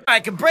Ritter. I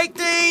can break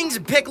things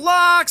and pick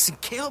locks and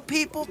kill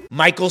people.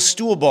 Michael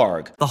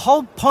Stuhlbarg. The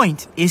whole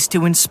point is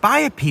to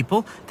inspire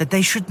people that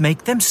they should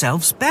make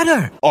themselves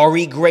better.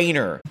 Ari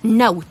Grainer.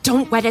 No,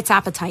 don't whet its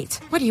appetite.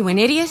 What are you, an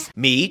idiot?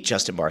 Me,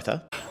 Justin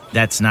Bartha.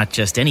 That's not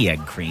just any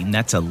egg cream,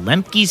 that's a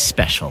Lemke's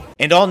special.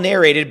 And all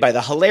narrated by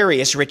the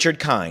hilarious Richard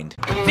Kind.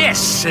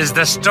 This is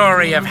the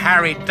story of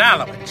Harry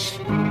Dalowitz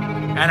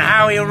and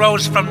how he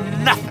rose from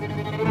nothing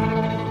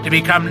to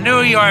become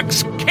New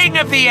York's King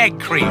of the Egg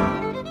Cream.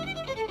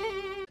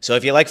 So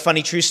if you like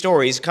funny true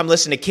stories, come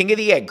listen to King of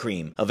the Egg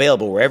Cream,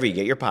 available wherever you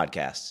get your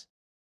podcasts.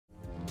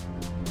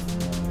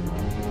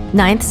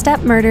 Ninth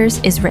Step Murders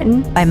is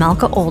written by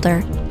Malka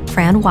Older,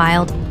 Fran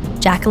Wild,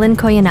 Jacqueline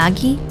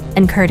Koyanagi,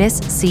 and Curtis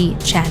C.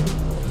 Chen.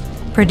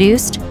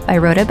 Produced by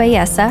Rhoda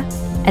Bayesa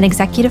and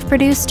executive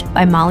produced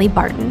by Molly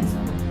Barton.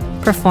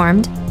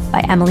 Performed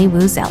by Emily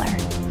Wu Zeller.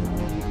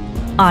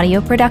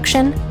 Audio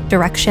production,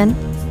 direction,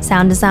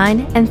 sound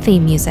design, and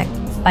theme music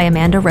by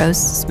Amanda Rose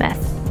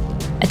Smith.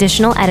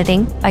 Additional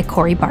editing by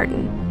Corey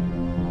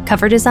Barton.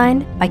 Cover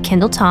design by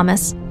Kendall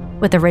Thomas,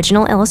 with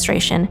original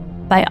illustration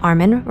by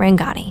Armin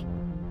Rangati.